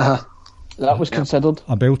threat. Uh-huh. That was considered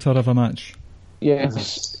a belter of a match.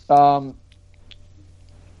 Yes. And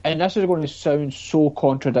this is going to sound so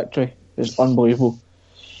contradictory. It's unbelievable.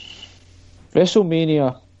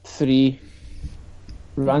 WrestleMania 3,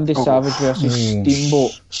 Randy Savage versus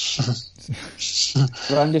Steamboat.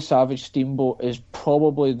 Randy Savage Steamboat is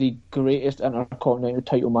probably the greatest Intercontinental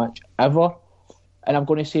title match ever. And I'm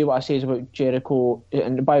going to say what I say about Jericho.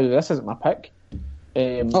 And by the way, this isn't my pick.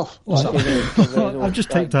 I've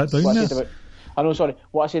just typed that down. I know, sorry.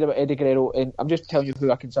 What I said about Eddie Guerrero, and I'm just telling you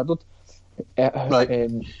who I considered.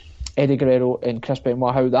 Right. Eddie Guerrero and Chris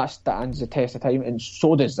Benoit, how that stands the test of time, and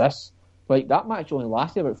so does this. Like, that match only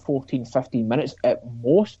lasted about 14, 15 minutes, at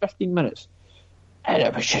most 15 minutes. And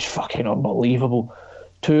it was just fucking unbelievable.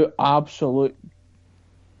 Two absolute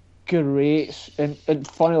greats. And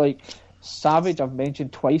funny, like, Savage I've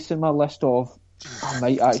mentioned twice in my list of, I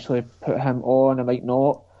might actually put him on, I might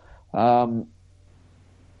not.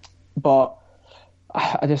 But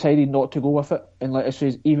I decided not to go with it. And like I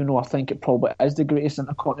say, even though I think it probably is the greatest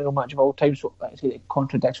Intercontinental match of all time, so like I say, it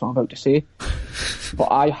contradicts what I'm about to say. But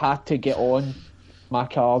I had to get on my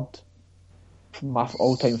card my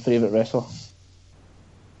all-time favourite wrestler.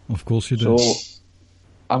 Of course you do. So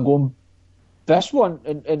I'm going this one,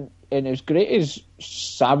 and as great as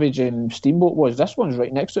Savage and Steamboat was, this one's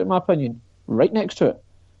right next to it, in my opinion. Right next to it.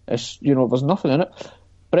 It's, there's nothing in it.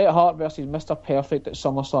 Bret Hart versus Mr. Perfect at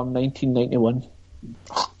SummerSlam 1991.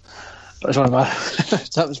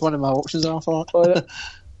 That was one of my options, I thought.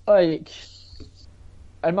 Like,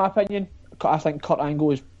 in my opinion, I think Kurt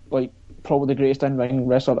Angle is like probably the greatest in-ring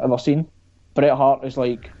wrestler I've ever seen. Bret Hart is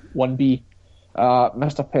like 1B.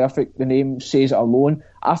 Mr. Perfect, the name says it alone.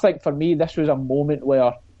 I think for me, this was a moment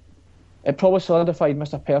where it probably solidified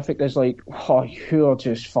Mr. Perfect as like, oh, you're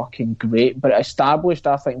just fucking great. But it established,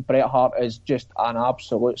 I think, Bret Hart is just an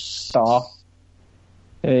absolute star.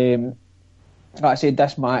 Like I said,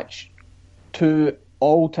 this match, two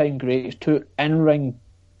all-time greats, two in-ring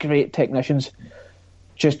great technicians,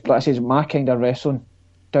 just, like I said, my kind of wrestling,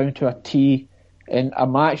 down to a T, in a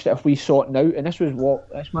match that if we saw it now, and this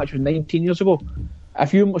match was 19 years ago,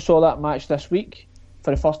 if you saw that match this week,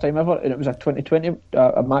 for the first time ever, and it was a 2020,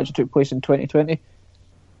 a match that took place in 2020,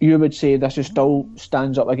 you would say this is still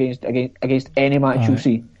stands up against any match you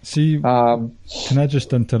see. See, can I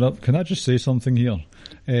just interrupt? Can I just say something here?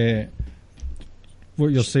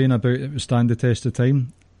 What you're saying about it would stand the test of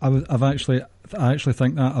time, I actually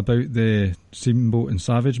think that about the Steamboat and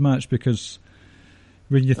Savage match, because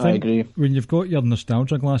when you think, when you've got your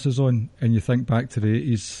nostalgia glasses on and you think back to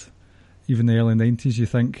the 80s, even the early 90s, you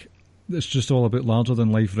think it's just all about larger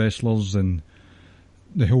than life wrestlers and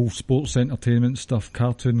the whole sports entertainment stuff,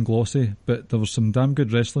 cartoon glossy, but there was some damn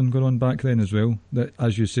good wrestling going on back then as well that,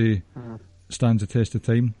 as you say, stands the test of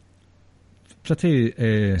time.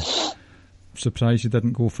 Pretty surprised you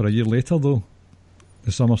didn't go for a year later though,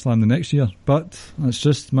 the SummerSlam the next year, but that's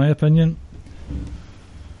just my opinion.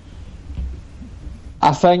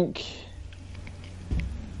 I think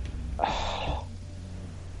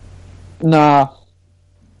nah.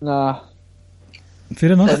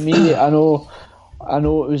 Fair enough. For me, I know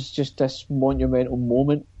it was just this monumental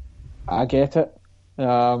moment. I get it.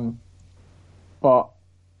 But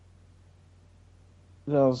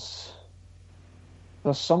there's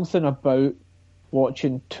something about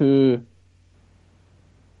watching two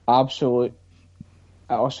absolute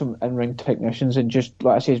awesome in-ring technicians, and just,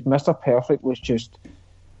 like I said, Mr. Perfect was just,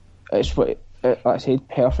 it's what, like I said,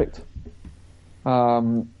 perfect.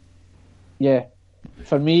 Yeah.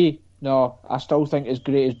 For me, no, I still think as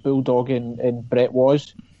great as Bulldog and Brett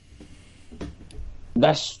was,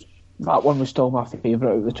 this that one was still my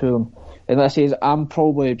favourite out of the two of them. And that says I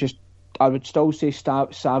would still say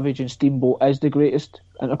Savage and Steamboat is the greatest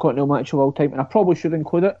Intercontinental match of all time, and I probably should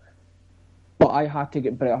include it, but I had to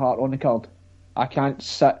get Bret Hart on the card. I can't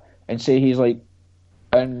sit and say he's like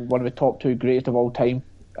in one of the top two greatest of all time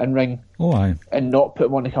in ring, and not put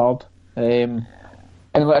him on the card. And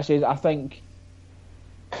like I said, I think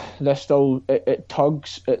this still it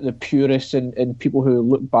tugs at the purists and people who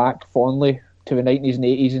look back fondly to the 90s and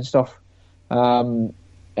 80s and stuff, and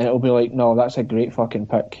it'll be like, no, that's a great fucking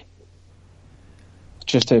pick.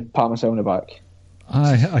 Just to pat myself on the back.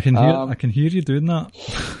 I can hear you doing that.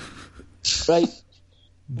 Right,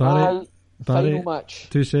 Barry, final match.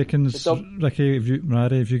 2 seconds, Ricky. Have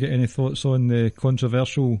you got any thoughts on the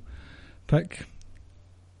controversial pick?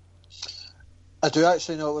 I do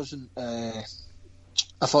actually. No, it wasn't.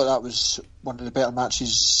 I thought that was one of the better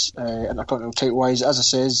matches Intercontinental title wise. As I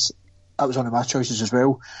says, that was one of my choices as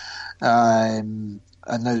well. And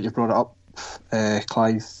now that you brought it up,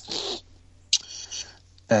 Clive,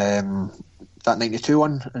 that 92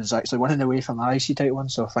 one is actually winning away from my IC title one.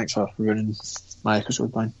 So thanks for ruining my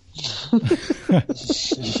episode, man.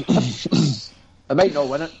 I might not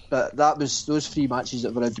win it, but that was those 3 matches that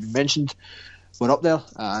have already been mentioned were up there,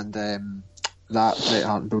 and that Bret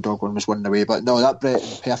Hart and Bulldog one was winning away. But no, that Bret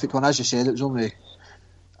and Perfect one, as you said, it was only,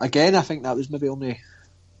 again, I think that was maybe only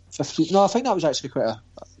 15. No, I think that was actually quite a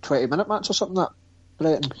 20-minute match or something, that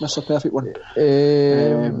Bret and Mr. Perfect one.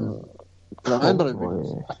 But I remember it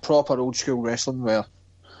being a proper old school wrestling where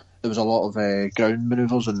there was a lot of ground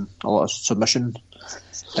manoeuvres and a lot of submission,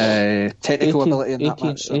 technical ability in that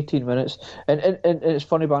match. 18 minutes. And it's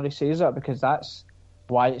funny Barney says that, because that's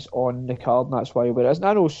why it's on the card, and that's why it is. And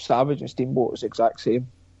I know Savage and Steamboat is the exact same.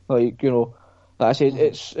 Like, you know, like I said,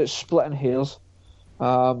 it's splitting hairs.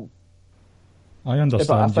 I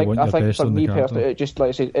understand. I think for me, personally, it just, like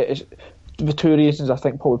I said, it's the 2 reasons I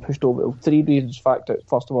think probably pushed over. 3 reasons. In fact,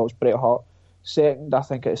 first of all, it's Bret Hart. Second, I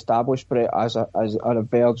think it established Bret as on a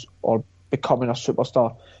verge or becoming a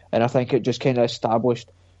superstar, and I think it just kind of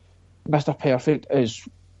established Mr. Perfect is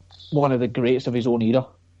one of the greats of his own era.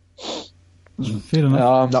 Fair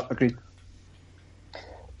enough. Agreed.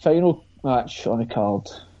 Final match on the card.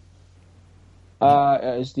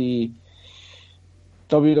 It is the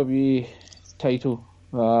WWE title.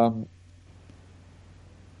 The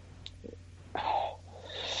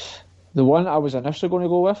one I was initially going to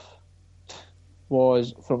go with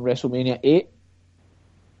was from WrestleMania 8.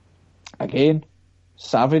 Again,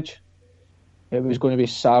 Savage. It was going to be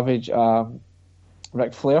Savage,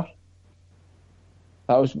 Ric Flair.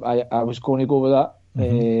 That was I was going to go with that,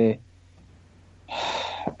 and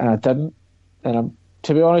I didn't. And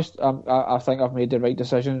to be honest, I think I've made the right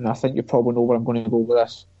decision, and I think you probably know where I'm going to go with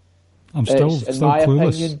this. I'm still clueless.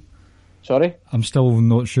 Opinion, sorry? I'm still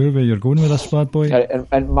not sure where you're going with this, bad boy.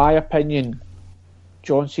 In my opinion,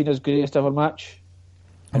 John Cena's greatest ever match.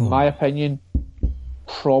 In my opinion,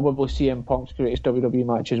 probably CM Punk's greatest WWE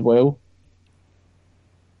match as well.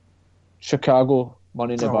 Chicago,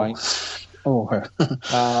 Money in the Bank.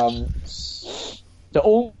 The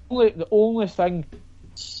only thing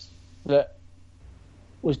that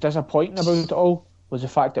was disappointing about it all was the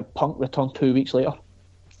fact that Punk returned 2 weeks later.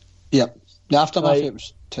 Yep. The aftermath, it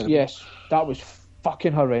was terrible. Yes, that was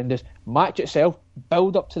fucking horrendous. Match itself,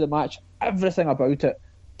 build up to the match, everything about it,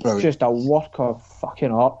 Brilliant. Just a work of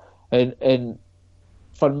fucking art. And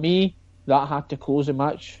for me, that had to close the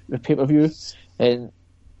match, the pay-per-view. And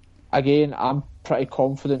again, I'm pretty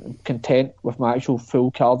confident and content with my actual full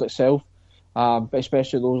card itself, but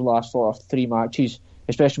especially those last sort of 3 matches,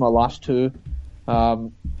 especially my last 2.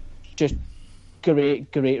 Just great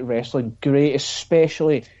wrestling, great,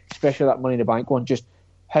 especially that Money in the Bank one. Just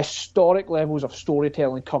historic levels of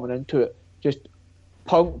storytelling coming into it. Just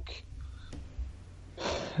Punk,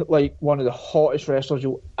 like one of the hottest wrestlers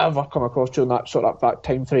you'll ever come across during that sort of that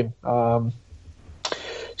time frame.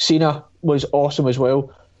 Cena was awesome as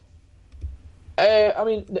well. I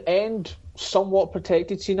mean, the end somewhat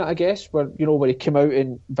protected Cena, I guess, where he came out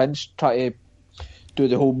and Vince tried to do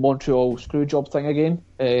the whole Montreal screwjob thing again,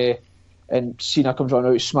 and Cena comes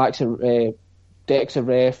running out, smacks decks a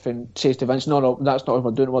ref and says to Vince, no, that's not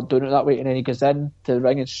what we're doing it that way, and then he goes in to the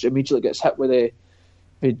ring and immediately gets hit with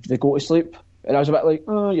the go to sleep, and I was a bit like,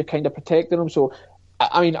 oh, you're kind of protecting him. So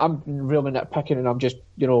I mean, I'm really nitpicking, and I'm just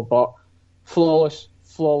but flawless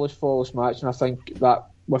match, and I think that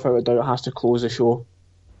without a doubt has to close the show.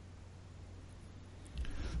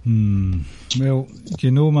 Well,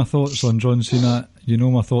 you know my thoughts on John Cena, you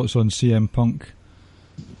know my thoughts on CM Punk.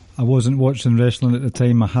 I wasn't watching wrestling at the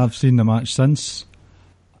time. I have seen the match since.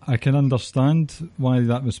 I can understand why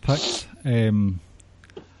that was picked.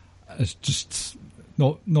 it's just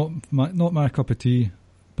not my cup of tea,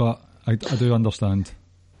 but I do understand.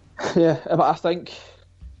 Yeah, but I think,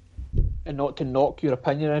 and not to knock your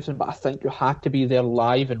opinion or anything, but I think you had to be there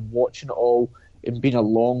live and watching it all and being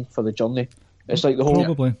along for the journey. It's like the whole,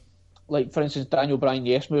 probably, like for instance, Daniel Bryan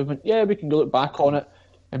Yes movement. Yeah, we can go look back on it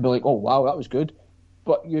and be like, oh wow, that was good.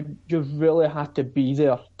 But you really had to be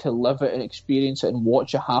there to live it and experience it and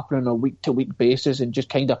watch it happen on a week-to-week basis, and just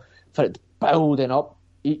kind of for it building up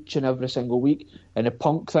each and every single week. And the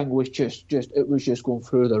Punk thing was just it was just going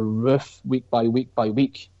through the roof week by week by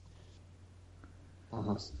week.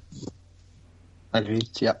 Agreed.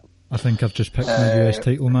 Yep. I think I've just picked my US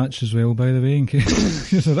title match as well, by the way, in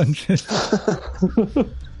case you're interested.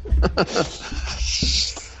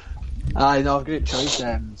 Aye, no, great choice.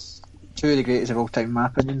 Two of the greatest of all time, in my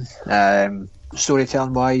opinion.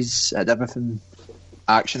 Storytelling wise, everything,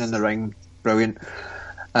 action in the ring, brilliant.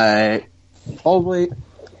 Probably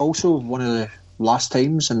also one of the last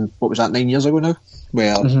times, and what was that, 9 years ago now,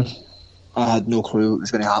 where I had no clue what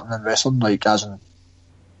was going to happen in wrestling. Like, as in,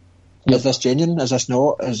 is this genuine? Is this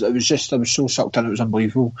not? I was so sucked in, it was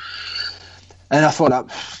unbelievable. And I thought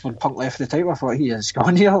that when Punk left the title, I thought, he is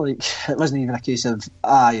gone here. Like, it wasn't even a case of,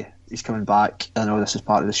 he's coming back, I know this is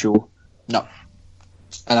part of the show. No.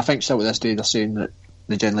 And I think still to this day they're saying that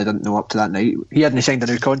they generally didn't know up to that night. He hadn't signed a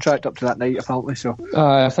new contract up to that night, apparently. So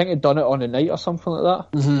I think he'd done it on a night or something like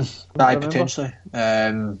that. Aye, potentially.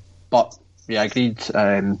 But yeah, I agreed.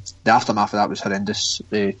 The aftermath of that was horrendous.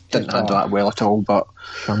 They didn't handle that well at all. But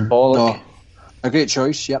shambolic. No, a great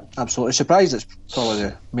choice. Yep, absolutely. Surprised it's probably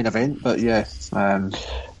the main event, but yeah, excellent.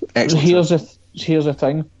 Here's the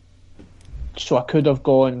thing. So I could have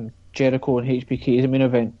gone Jericho and HBK as a main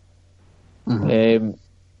event.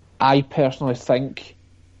 I personally think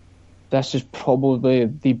this is probably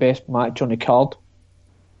the best match on the card.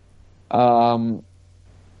 The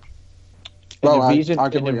reason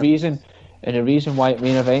why it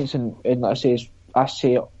main events, and like I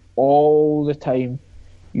say it all the time,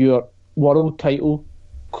 your world title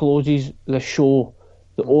closes the show.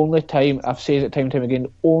 The only time, I've said it time and time again,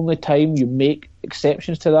 the only time you make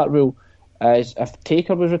exceptions to that rule is if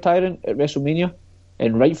Taker was retiring at WrestleMania,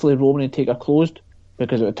 and rightfully Roman and Taker closed,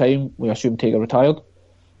 because at the time we assumed Taker retired.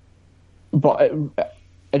 But in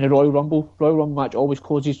the Royal Rumble match always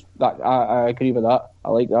closes. That I agree with that. I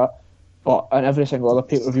like that. But in every single other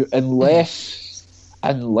pay-per-view, unless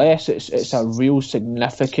it's a real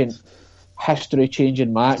significant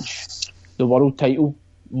history-changing match, the world title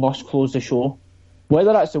must close the show.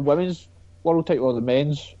 Whether that's the women's world title or the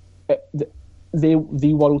men's, the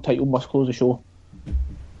world title must close the show.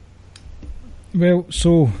 Well,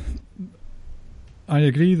 so I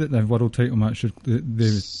agree that the world title match,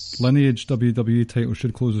 the Lineage WWE title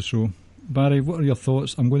should close the show. Barry, what are your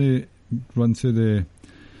thoughts? I'm going to run through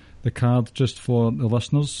the card just for the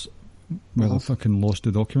listeners. Well, I fucking lost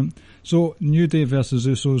the document. So, New Day versus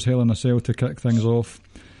Usos, Hell in a Cell to kick things off.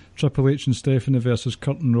 Triple H and Stephanie versus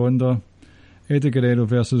Kurt and Ronda. Eddie Guerrero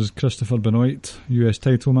versus Christopher Benoit, US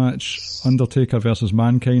title match. Undertaker versus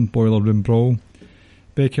Mankind, Boiler Room Brawl.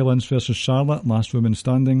 Becky Lynch versus Charlotte, Last Woman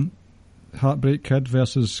Standing. Heartbreak Kid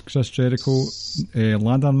versus Chris Jericho,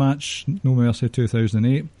 ladder match, No Mercy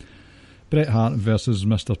 2008. Bret Hart versus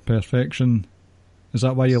Mr. Perfection. Is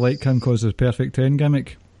that why you like him, because of the Perfect 10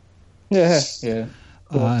 gimmick? Yeah.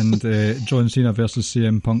 And John Cena versus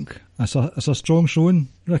CM Punk. It's a strong showing,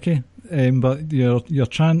 Ricky. But your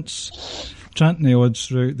chanting the odds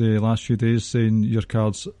throughout the last few days, saying your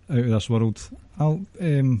card's out of this world.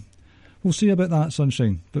 We'll see about that,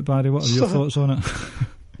 Sunshine. But Barry, what are your thoughts on it?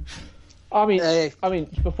 I mean,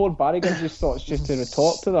 before Barry gives his thoughts, just to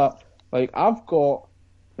retort to that, like, I've got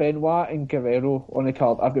Benoit and Guerrero on the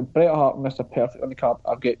card. I've got Bret Hart and Mr. Perfect on the card.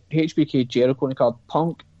 I've got HBK, Jericho on the card.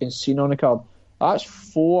 Punk and Cena on the card. That's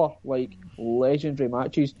 4 like legendary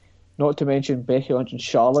matches. Not to mention Becky Lynch and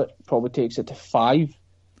Charlotte probably takes it to 5.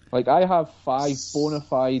 Like, I have 5 bona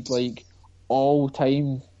fide, like,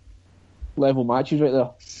 all-time level matches right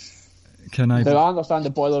there. Now, I understand the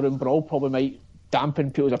Boiler Room Brawl probably might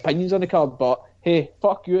dampen people's opinions on the card, but hey,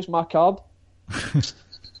 fuck you, it's my card.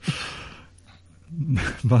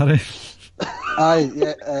 Barry? Aye,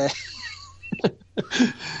 yeah.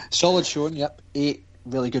 Solid showing, yep. 8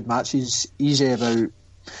 really good matches. Easy about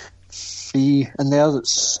 3 in there.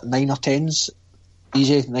 That's 9 or 10s.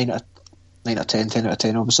 Easy, 9 out of 10, 10 out of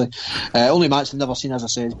 10, obviously. Only match I've never seen, as I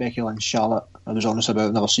said, is Becky Lynch, Charlotte. I was honest about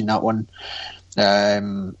it, never seen that one.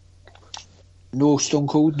 No Stone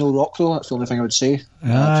Cold, no Rock, though. That's the only thing I would say.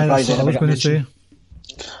 That's what I was going to say.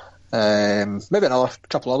 Maybe another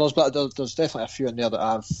couple others, but there's definitely a few in there that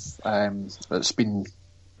I've that's been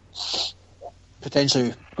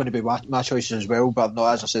potentially going to be my choices as well, but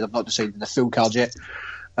as I said, I've not decided the full card yet.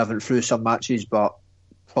 I went through some matches, but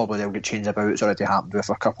probably they'll get changed about. It's already happened with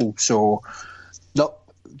a couple. So, no,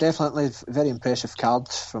 definitely very impressive card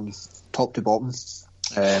from top to bottom.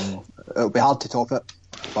 It'll be hard to top it,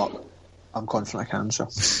 but I'm confident I can. So,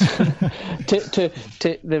 to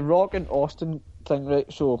the Rock and Austin thing,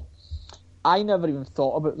 right? So, I never even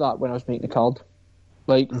thought about that when I was making the card.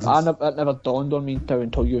 Like, it never dawned on me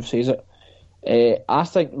until you've said it. I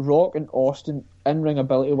think Rock and Austin, in-ring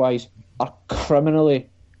ability-wise, are criminally,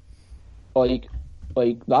 like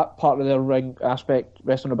that part of their ring aspect,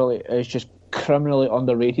 wrestling ability, is just criminally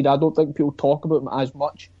underrated. I don't think people talk about them as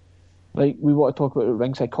much. Like, we want to talk about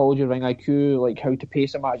ring psychology, ring IQ, like how to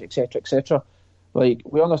pace a match, etc., etc. Like,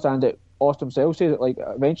 we understand that Austin himself says that, like,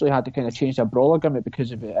 eventually had to kind of change their brawler gimmick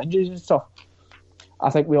because of the injuries and stuff. I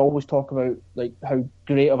think we always talk about, like, how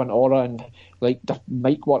great of an aura and, like, the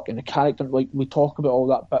mic work and the character, like, we talk about all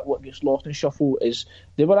that, but what gets lost in shuffle is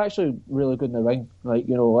they were actually really good in the ring. Like,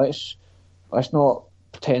 you know, let's not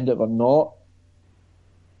pretend that we're not.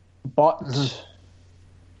 But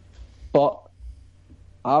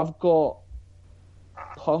I've got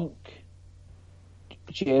Punk,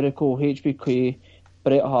 Jericho, HBK,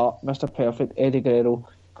 Bret Hart, Mr. Perfect, Eddie Guerrero,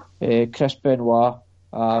 Chris Benoit,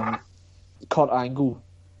 Kurt Angle,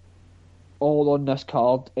 all on this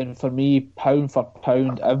card, and for me, pound for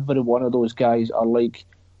pound, every one of those guys are like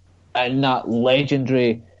in that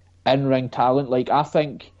legendary in-ring talent. Like, I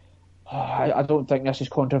think, I don't think this is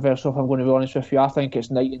controversial if I'm going to be honest with you. I think it's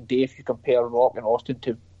night and day if you compare Rock and Austin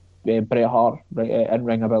to Bret Hart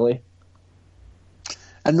in-ring ability.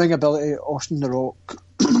 In-ring ability, Austin the Rock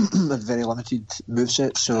had very limited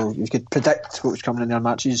moveset, so you could predict what was coming in their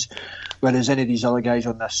matches, whereas any of these other guys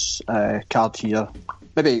on this card here,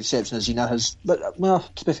 maybe exception of Cena has, but well,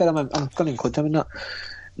 to be fair, I'm going to include him in that.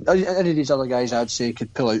 Any of these other guys, I'd say,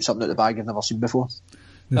 could pull out something out the bag I've never seen before.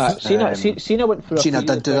 Cena went through a Cena period.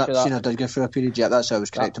 Did do that. Cena did go through a period. Yeah, that's how I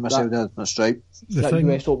was correcting myself there. That's right. That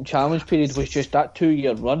US Open Challenge period was just that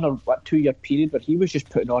 2-year run or that 2-year period where he was just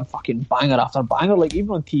putting on fucking banger after banger, like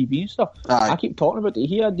even on TV and stuff. I keep talking about it.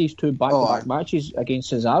 He had these 2 back-to-back matches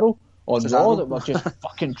against Cesaro on Raw that were just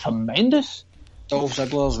fucking tremendous. Dolph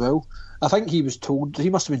Ziggler as well. I think he was told, he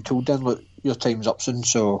must have been told then, look, your time's up soon,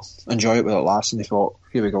 so enjoy it while it lasts. And he thought,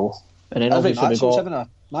 here we go. And then every obviously match, he was having a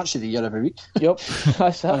match of the year every week. Yep,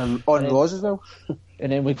 that's it. On Raws as well.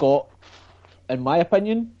 And then we got, in my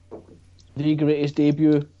opinion, the greatest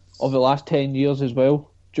debut of the last 10 years as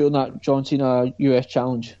well, during that John Cena US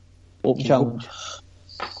Challenge, Open Challenge.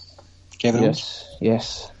 Kevin Owens?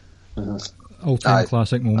 Yes. All-time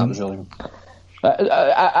classic moment. That was really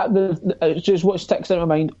it's just what sticks in my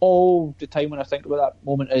mind all the time when I think about that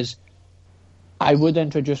moment is I would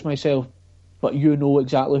introduce myself, but you know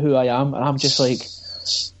exactly who I am, and I'm just like,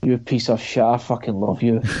 you piece of shit, I fucking love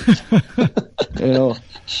you. You know.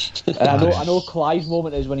 And I know Clive's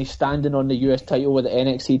moment is when he's standing on the US title with the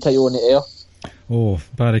NXT title in the air. Oh,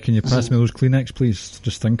 Barry, can you pass me those Kleenex, please?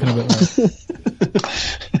 Just thinking about that.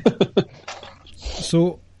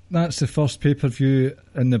 So that's the first pay-per-view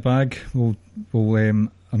in the bag. I'm going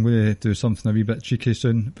to do something a wee bit cheeky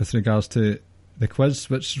soon with regards to the quiz,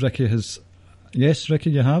 which Ricky has. Yes,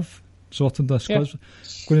 Ricky, you have sorted this quiz. I'm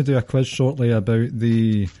going to do a quiz shortly about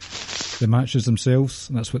the matches themselves,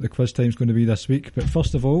 and that's what the quiz time's going to be this week. But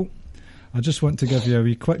first of all, I just want to give you a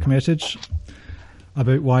wee quick message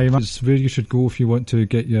about where you should go if you want to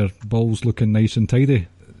get your balls looking nice and tidy.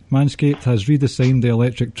 Manscaped has redesigned the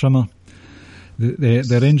electric trimmer.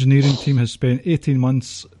 Their engineering team has spent 18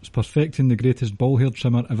 months perfecting the greatest ball hair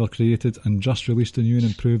trimmer ever created and just released a new and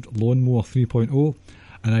improved Lawnmower 3.0,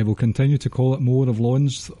 and I will continue to call it Mower of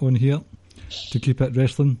Lawns on here to keep it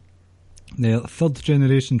wrestling. Their third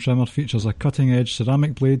generation trimmer features a cutting edge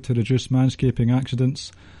ceramic blade to reduce manscaping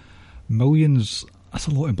accidents. That's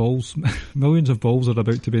a lot of balls. Millions of balls are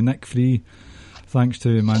about to be nick free thanks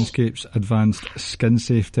to Manscaped's advanced skin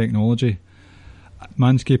safe technology.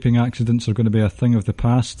 Manscaping accidents are going to be a thing of the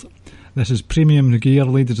past. This is premium gear,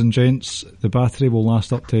 ladies and gents. The battery will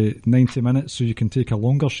last up to 90 minutes, so you can take a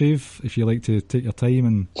longer shave if you like to take your time,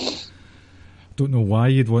 and don't know why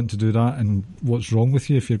you'd want to do that and what's wrong with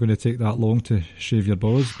you if you're going to take that long to shave your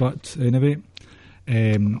balls. But anyway,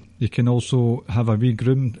 you can also have a wee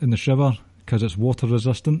groom in the shower because it's water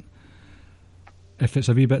resistant. If it's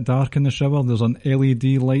a wee bit dark in the shower, there's an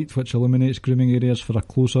LED light which illuminates grooming areas for a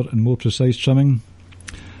closer and more precise trimming.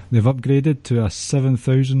 They've upgraded to a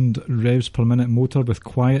 7,000 revs per minute motor with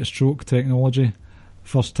quiet stroke technology.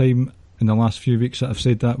 First time in the last few weeks that I've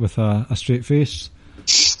said that with a straight face.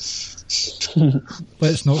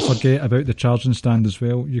 Let's not forget about the charging stand as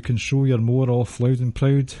well. You can show your mower off loud and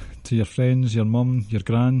proud to your friends, your mum, your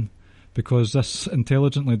gran, because this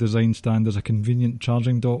intelligently designed stand is a convenient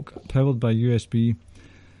charging dock powered by USB.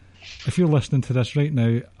 If you're listening to this right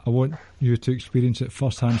now, I want you to experience it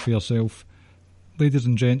firsthand for yourself. Ladies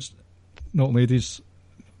and gents, not ladies,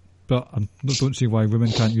 but I don't see why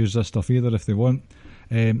women can't use this stuff either if they want.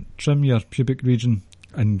 Trim your pubic region,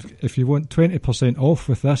 and if you want 20% off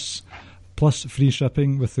with this, plus free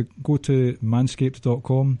shipping, go to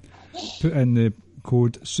manscaped.com, put in the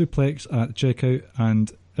code SUPLEX at checkout,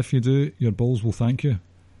 and if you do, your balls will thank you.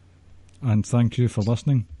 And thank you for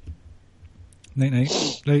listening.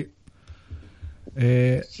 Night. Right.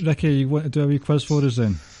 Ricky, you want to do a wee quiz for us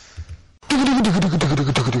then?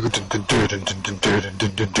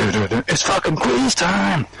 It's fucking quiz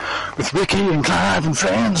time with Ricky and Clive and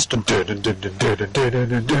friends. A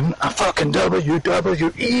fucking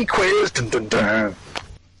WWE quiz.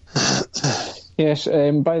 Yes,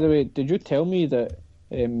 by the way, did you tell me that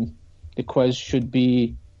the quiz should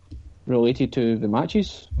be related to the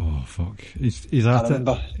matches? Oh, fuck. He's at it.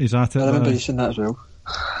 He's at it. I remember you saying that as well.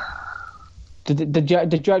 Did you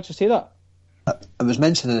actually say that? It was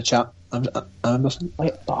mentioned in the chat. I remember saying.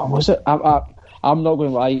 Was it? I'm not going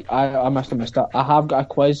to lie. I must have missed that. I have got a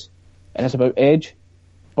quiz, and it's about Edge,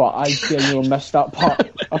 but I genuinely missed that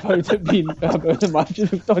part about it being about the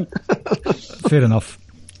matches we've done. Fair enough.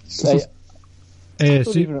 Right.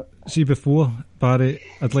 See before, Barry,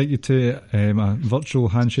 I'd like you to a virtual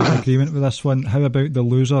handshake agreement with this one. How about the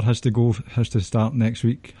loser has to start next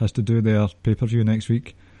week, has to do their pay-per-view next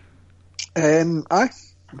week? Aye.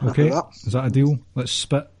 Okay, is that a deal? Let's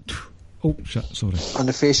spit. Oh, shit, sorry. On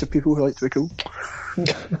the face of people who like to be cool.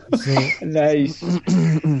 Nice.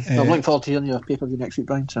 I'm looking forward to hearing your pay-per-view next week,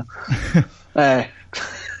 Brian. So,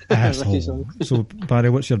 so Barry,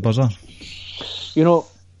 what's your buzzer? You know,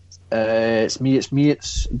 it's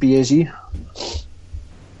BAZ.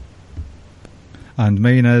 And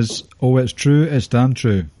mine is, oh, it's true, it's damn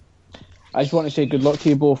true. I just want to say good luck to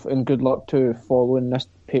you both, and good luck to following this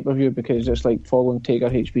pay-per-view, because it's like following Taker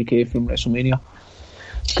HBK from WrestleMania.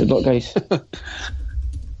 Good luck, guys.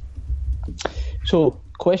 So,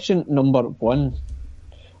 question number 1.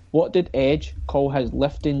 What did Edge call his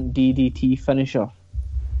lifting DDT finisher?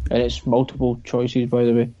 And it's multiple choices, by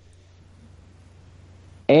the way.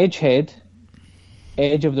 Edge head,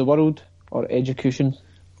 Edge of the World, or Education?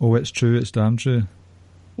 Oh, it's true, it's damn true.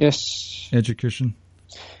 Yes. Education.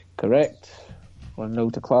 Correct.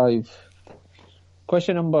 1-0 to Clive.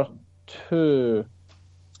 Question number 2.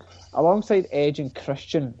 Alongside Edge and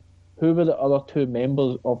Christian, who were the other 2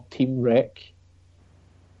 members of Team Wreck?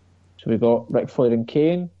 So we got Ric Flair and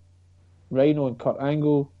Kane, Rhino and Kurt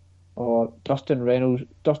Angle, or Dustin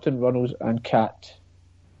Runnels and Kat.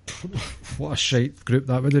 What a shite group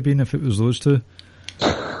that would have been if it was those 2.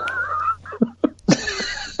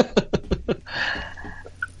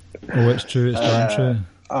 Oh, it's true, it's damn true.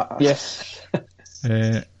 Yes.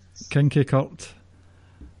 Kinky Kurt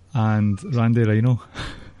and Randy Rhino.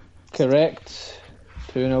 Correct.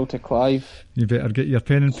 2-0 to Clive. You better get your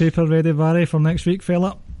pen and paper ready, Barry, for next week,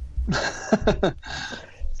 fella.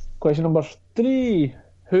 Question number 3.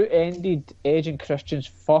 Who ended Edge and Christian's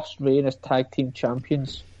first reign as tag team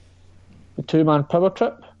champions? The 2-man power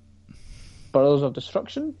trip, Brothers of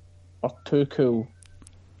Destruction, or Too Cool?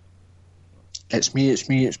 It's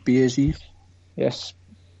BAZ. Yes.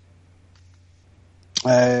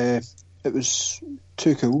 It was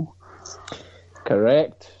Too Cool.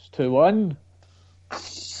 Correct. 2-1.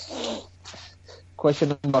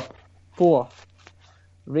 Question number 4.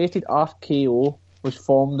 Rated RKO was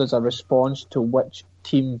formed as a response to which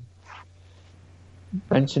team?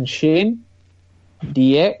 Vince and Shane,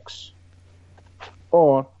 DX,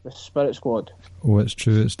 or the Spirit Squad? Oh, it's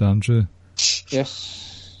true, it's damn true.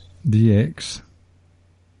 Yes. DX.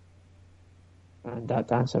 And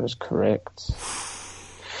that answer is correct.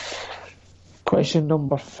 Question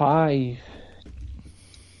number 5.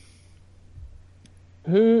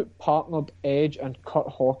 Who partnered Edge and Kurt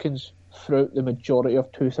Hawkins throughout the majority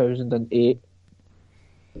of 2008?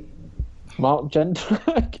 Mark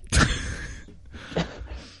Jindrak,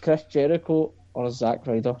 Chris Jericho, or Zack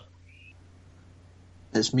Ryder?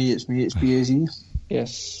 It's BAZ.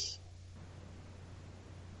 Yes.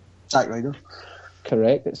 Zack Ryder.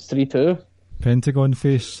 Correct, it's 3-2. Pentagon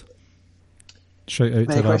face. Shout out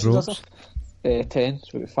to Rob Rhodes. 10,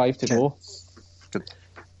 so we've got 5 to go. Good.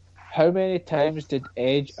 How many times did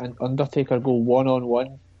Edge and Undertaker go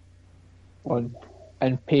one-on-one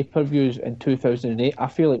in pay-per-views in 2008? I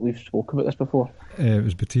feel like we've spoken about this before. It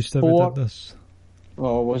was Batista 4, who did this.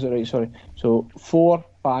 Oh, was it right? Sorry. So 4,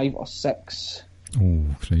 5, or 6. Oh,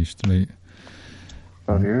 Christ, right.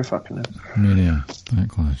 For you, fucking hell. Mania,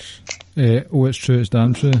 Backlash. Oh, it's true, it's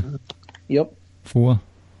damn true. Yep. 4.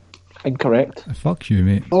 Incorrect. Fuck you,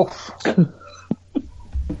 mate. Oh.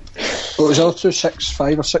 What was the other two? 6,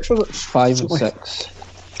 5 or 6 was it? 5 and 6.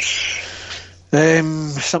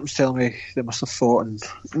 Something's telling me they must have fought, and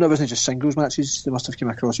no, it wasn't just singles matches. They must have come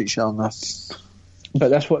across each other. But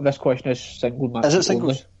that's what this question is: single matches. Is it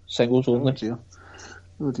singles? Only. Singles only. Oh dear.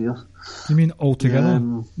 Oh dear. You mean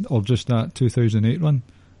altogether? Or just that 2008 run?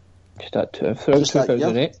 Just that throughout Just that,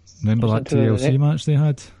 2008. Remember that TLC match they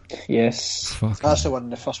had? Yes. Fuck. That's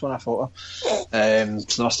the first one I fought her. So they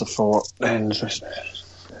must have fought. And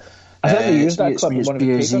I think we used that it's clip me, in it's one of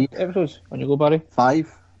the BAZ. Taker episodes. On you go, Barry.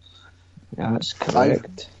 5. Yeah, that's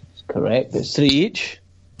correct. It's correct. It's 3 each.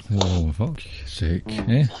 Oh, fuck's sake.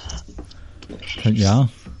 Eh? Think you are?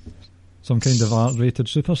 Some kind of art-rated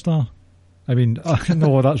superstar? I mean,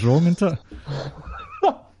 no, that's wrong, isn't it?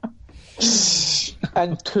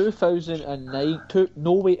 In 2009,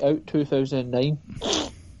 No Way Out 2009,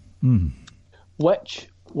 which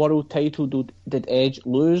world title did Edge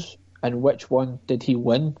lose, and which one did he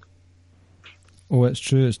win? Oh, it's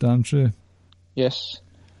true, it's damn true. Yes.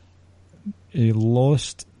 He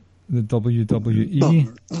lost the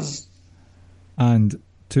WWE and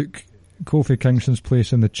took Kofi Kingston's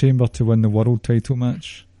place in the Chamber to win the world title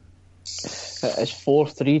match. It is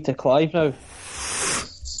 4-3 to Clive now.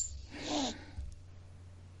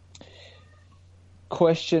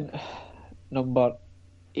 Question number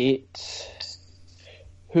 8.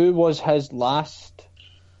 Who was his last,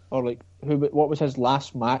 what was his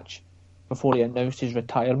last match before he announced his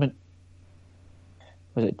retirement?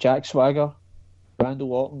 Was it Jack Swagger,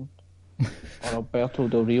 Randall Orton, or Alberto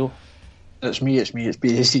Del Rio? It's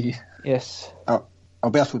BAZ. Yes.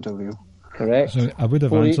 Alberto Del Rio. Correct. So I would have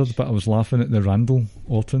 4 answered, each. but I was laughing at the Randall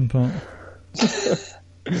Orton part.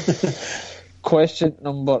 Question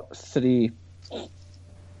number 3.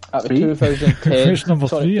 At the 3? 2010. Question number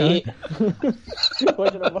 3, 8.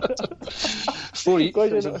 Question number 4 each.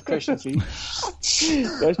 Question 3.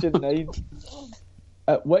 Question 9.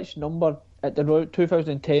 At which number at the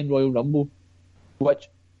 2010 Royal Rumble? Which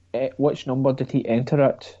number did he enter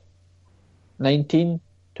at? 19,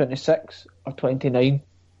 26, or 29?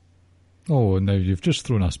 Oh, now you've just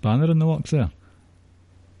thrown a spanner in the works there.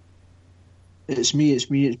 It's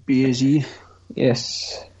BAZ.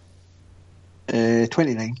 Yes.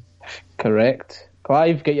 29. Correct.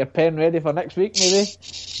 Clive, get your pen ready for next week, maybe?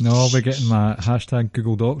 No, I'll be getting my hashtag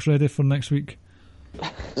Google Docs ready for next week.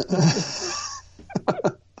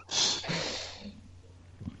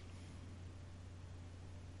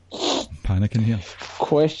 Panicking here.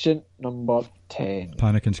 Question number 10.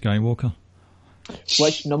 Panicking Skywalker.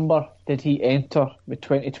 Which number did he enter the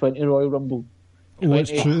 2020 Royal Rumble? Oh, it's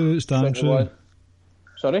true, it's damn 21. true.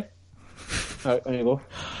 Sorry? Right, there you go.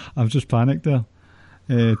 I've just panicked there.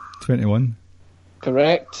 21.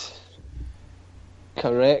 Correct.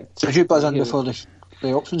 Did you buzz in before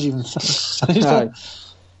the options even? Aye.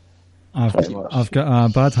 I've got a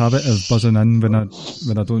bad habit of buzzing in when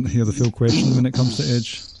I don't hear the full question when it comes to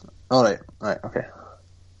Edge. Alright, okay.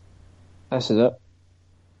 This is it.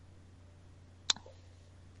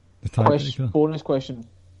 The tiebreaker. Bonus question.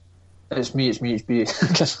 It's BAZ.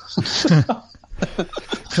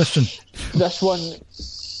 Christian. This one,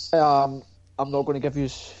 I'm not going to give you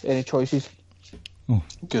any choices. Oh,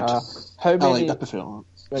 Good. How I many? like that before.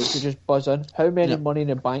 Right, so just buzz in. How many Yep. Money in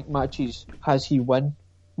the Bank matches has he won?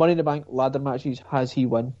 Money in the Bank ladder matches has he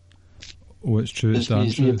won? Oh, it's true, it's damn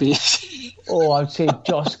true. BAZ. Oh, I'd say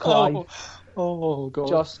just Clive. Oh god.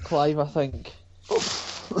 Just Clive, I think.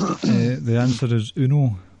 The answer is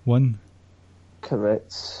Uno, 1.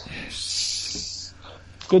 Correct.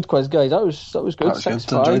 Good quiz, guys. That was good. That was good.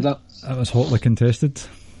 6-5. Enjoyed that. That was hotly contested.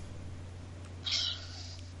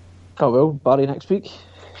 Oh well, Barry next week.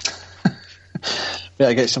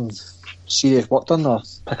 Better get some serious work done or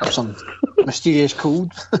pick up some mysterious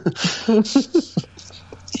cold.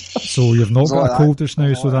 So you've not got a that. cold just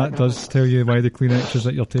now, so that does tell you why the Kleenex is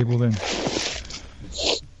at your table then.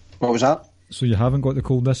 What was that? So you haven't got the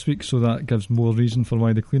cold this week, so that gives more reason for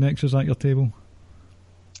why the Kleenex is at your table.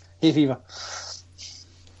 Hay fever.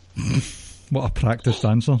 What a practiced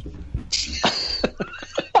answer.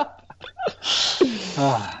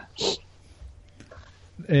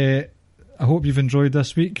 I hope you've enjoyed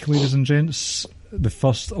this week, ladies and gents. The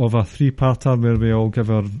first of a 3-parter where we all give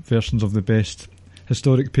our versions of the best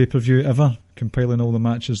historic pay-per-view ever, compiling all the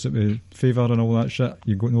matches that we favour and all that shit.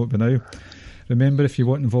 You know it by now. Remember, if you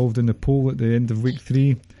want involved in the poll at the end of week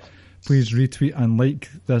 3, Please retweet and like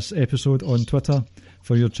this episode on Twitter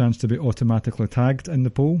for your chance to be automatically tagged in the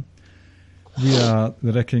poll. We are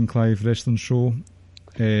the Ricky and Clive Wrestling Show.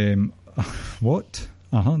 What?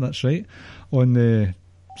 That's right. On the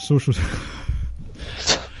social...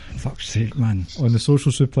 Fuck's sake, man. On the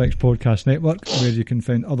Social Suplex Podcast Network, where you can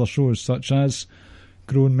find other shows such as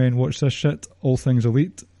Grown Men Watch This Shit, All Things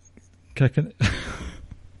Elite,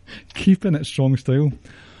 Keeping It Strong Style,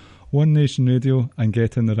 One Nation Radio, and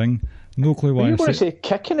Get in the Ring. No clue why you want to say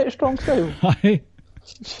Kicking It Strong Style? Aye.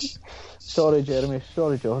 Sorry, Jeremy.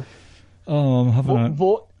 Sorry, Josh. Oh, I'm having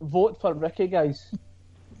vote for Ricky, guys.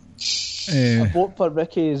 A vote for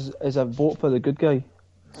Ricky is a vote for the good guy.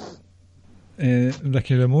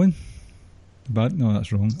 Ricky Ramone? Bad? No,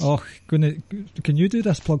 that's wrong. Oh, can you do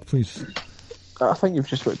this plug, please? I think you've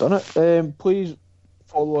just about done it. Please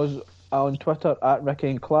follow us on Twitter at Ricky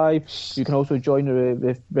and Clive. You can also join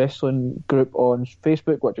the wrestling group on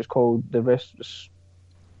Facebook, which is called the Wrestling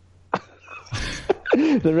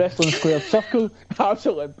Square Circle.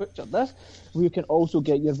 Absolutely butchered this. You can also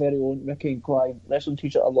get your very own Ricky and Clive wrestling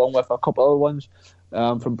t-shirt along with a couple other ones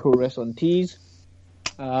from Pro Wrestling Tees.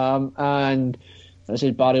 And this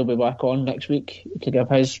is Barry will be back on next week to give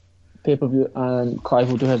his pay-per-view, and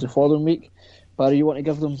Clive will do his the following week. Barry, you want to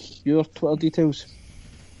give them your Twitter details?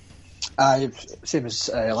 Same as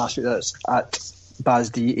last week. That's at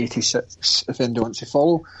BazD86 if anyone wants to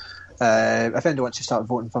follow. If anyone wants to start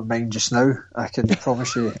voting for mine just now, I can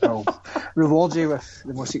promise you I'll reward you with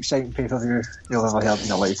the most exciting pay-per-view you'll ever heard in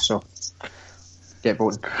your life, so get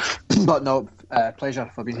voting. But no,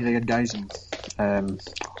 pleasure for being here again, guys, and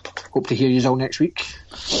hope to hear you all next week.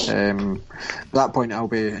 At that point I'll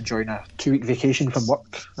be enjoying a 2-week vacation from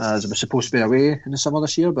work, as I was supposed to be away in the summer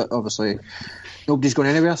this year, but obviously nobody's going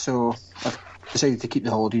anywhere, so I've decided to keep the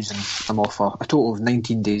holidays, and I'm off for a total of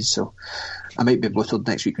 19 days, so I might be blotted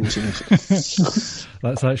next week when you see me.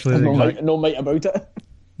 That's actually no might about it.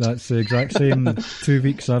 That's the exact same 2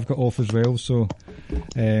 weeks I've got off as well, so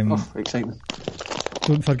exciting.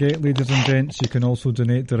 Don't forget, ladies and gents, you can also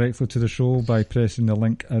donate directly to the show by pressing the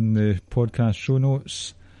link in the podcast show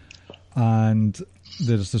notes, and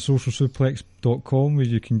there's the socialsuplex.com where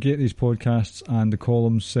you can get these podcasts and the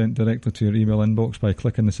columns sent directly to your email inbox by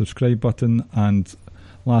clicking the subscribe button. And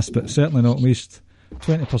last but certainly not least,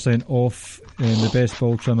 20% off the best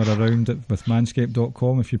ball trimmer around it with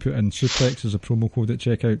manscaped.com if you put in suplex as a promo code at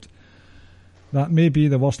checkout. That may be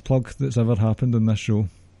the worst plug that's ever happened on this show.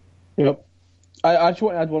 Yep. I just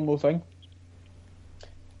want to add one more thing.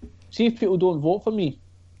 See, if people don't vote for me,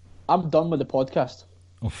 I'm done with the podcast.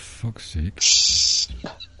 Oh, fuck's sake.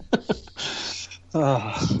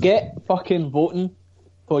 Get fucking voting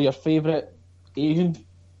for your favourite Asian.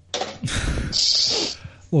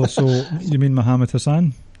 Oh, so you mean Muhammad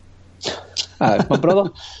Hassan? My big brother.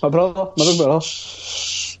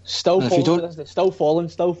 Still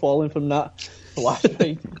falling from that last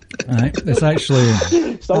night. Aye, it's actually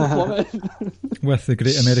still plummeting. With the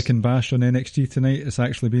Great American Bash on NXT tonight, it's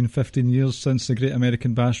actually been 15 years since the Great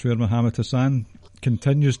American Bash, where Muhammad Hassan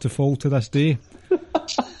continues to fall to this day.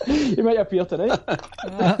 He might appear tonight.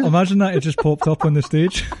 Imagine that, it just popped up on the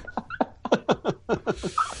stage.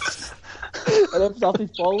 And then started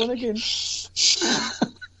falling again.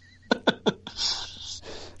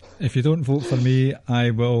 If you don't vote for me,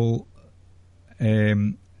 I will...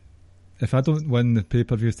 if I don't win the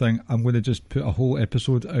pay-per-view thing, I'm going to just put a whole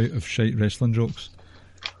episode out of shite wrestling jokes.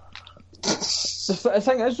 The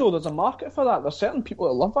thing is, though, there's a market for that. There's certain people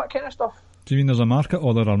that love that kind of stuff. Do you mean there's a market,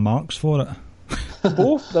 or there are marks for it?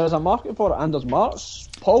 Both. There's a market for it and there's marks.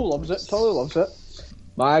 Paul loves it. Totally loves it.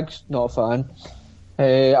 Mags, not a fan.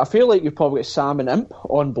 I feel like you've probably got Sam and Imp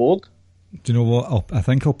on board. Do you know what? I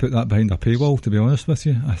think I'll put that behind a paywall, to be honest with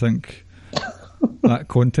you. I think that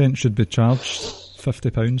content should be charged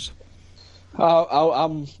 £50.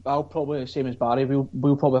 I'll probably the same as Barry.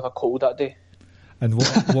 We'll probably have a cold that day. And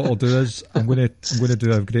what I'll do is I'm going to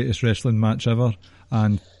do a greatest wrestling match ever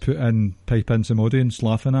and pipe in some audience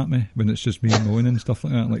laughing at me when it's just me moaning and stuff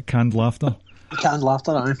like that, like canned laughter. Canned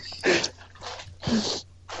laughter, aye.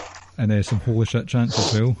 And some holy shit chants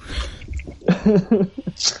as well.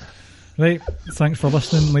 Right, thanks for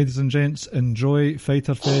listening, ladies and gents. Enjoy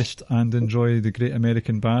Fyter Fest and enjoy the Great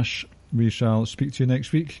American Bash. We shall speak to you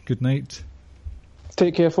next week. Good night.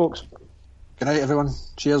 Take care, folks. Good night, everyone.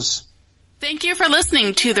 Cheers. Thank you for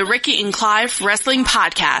listening to the Ricky and Clive Wrestling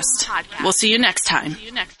Podcast. We'll see you next time.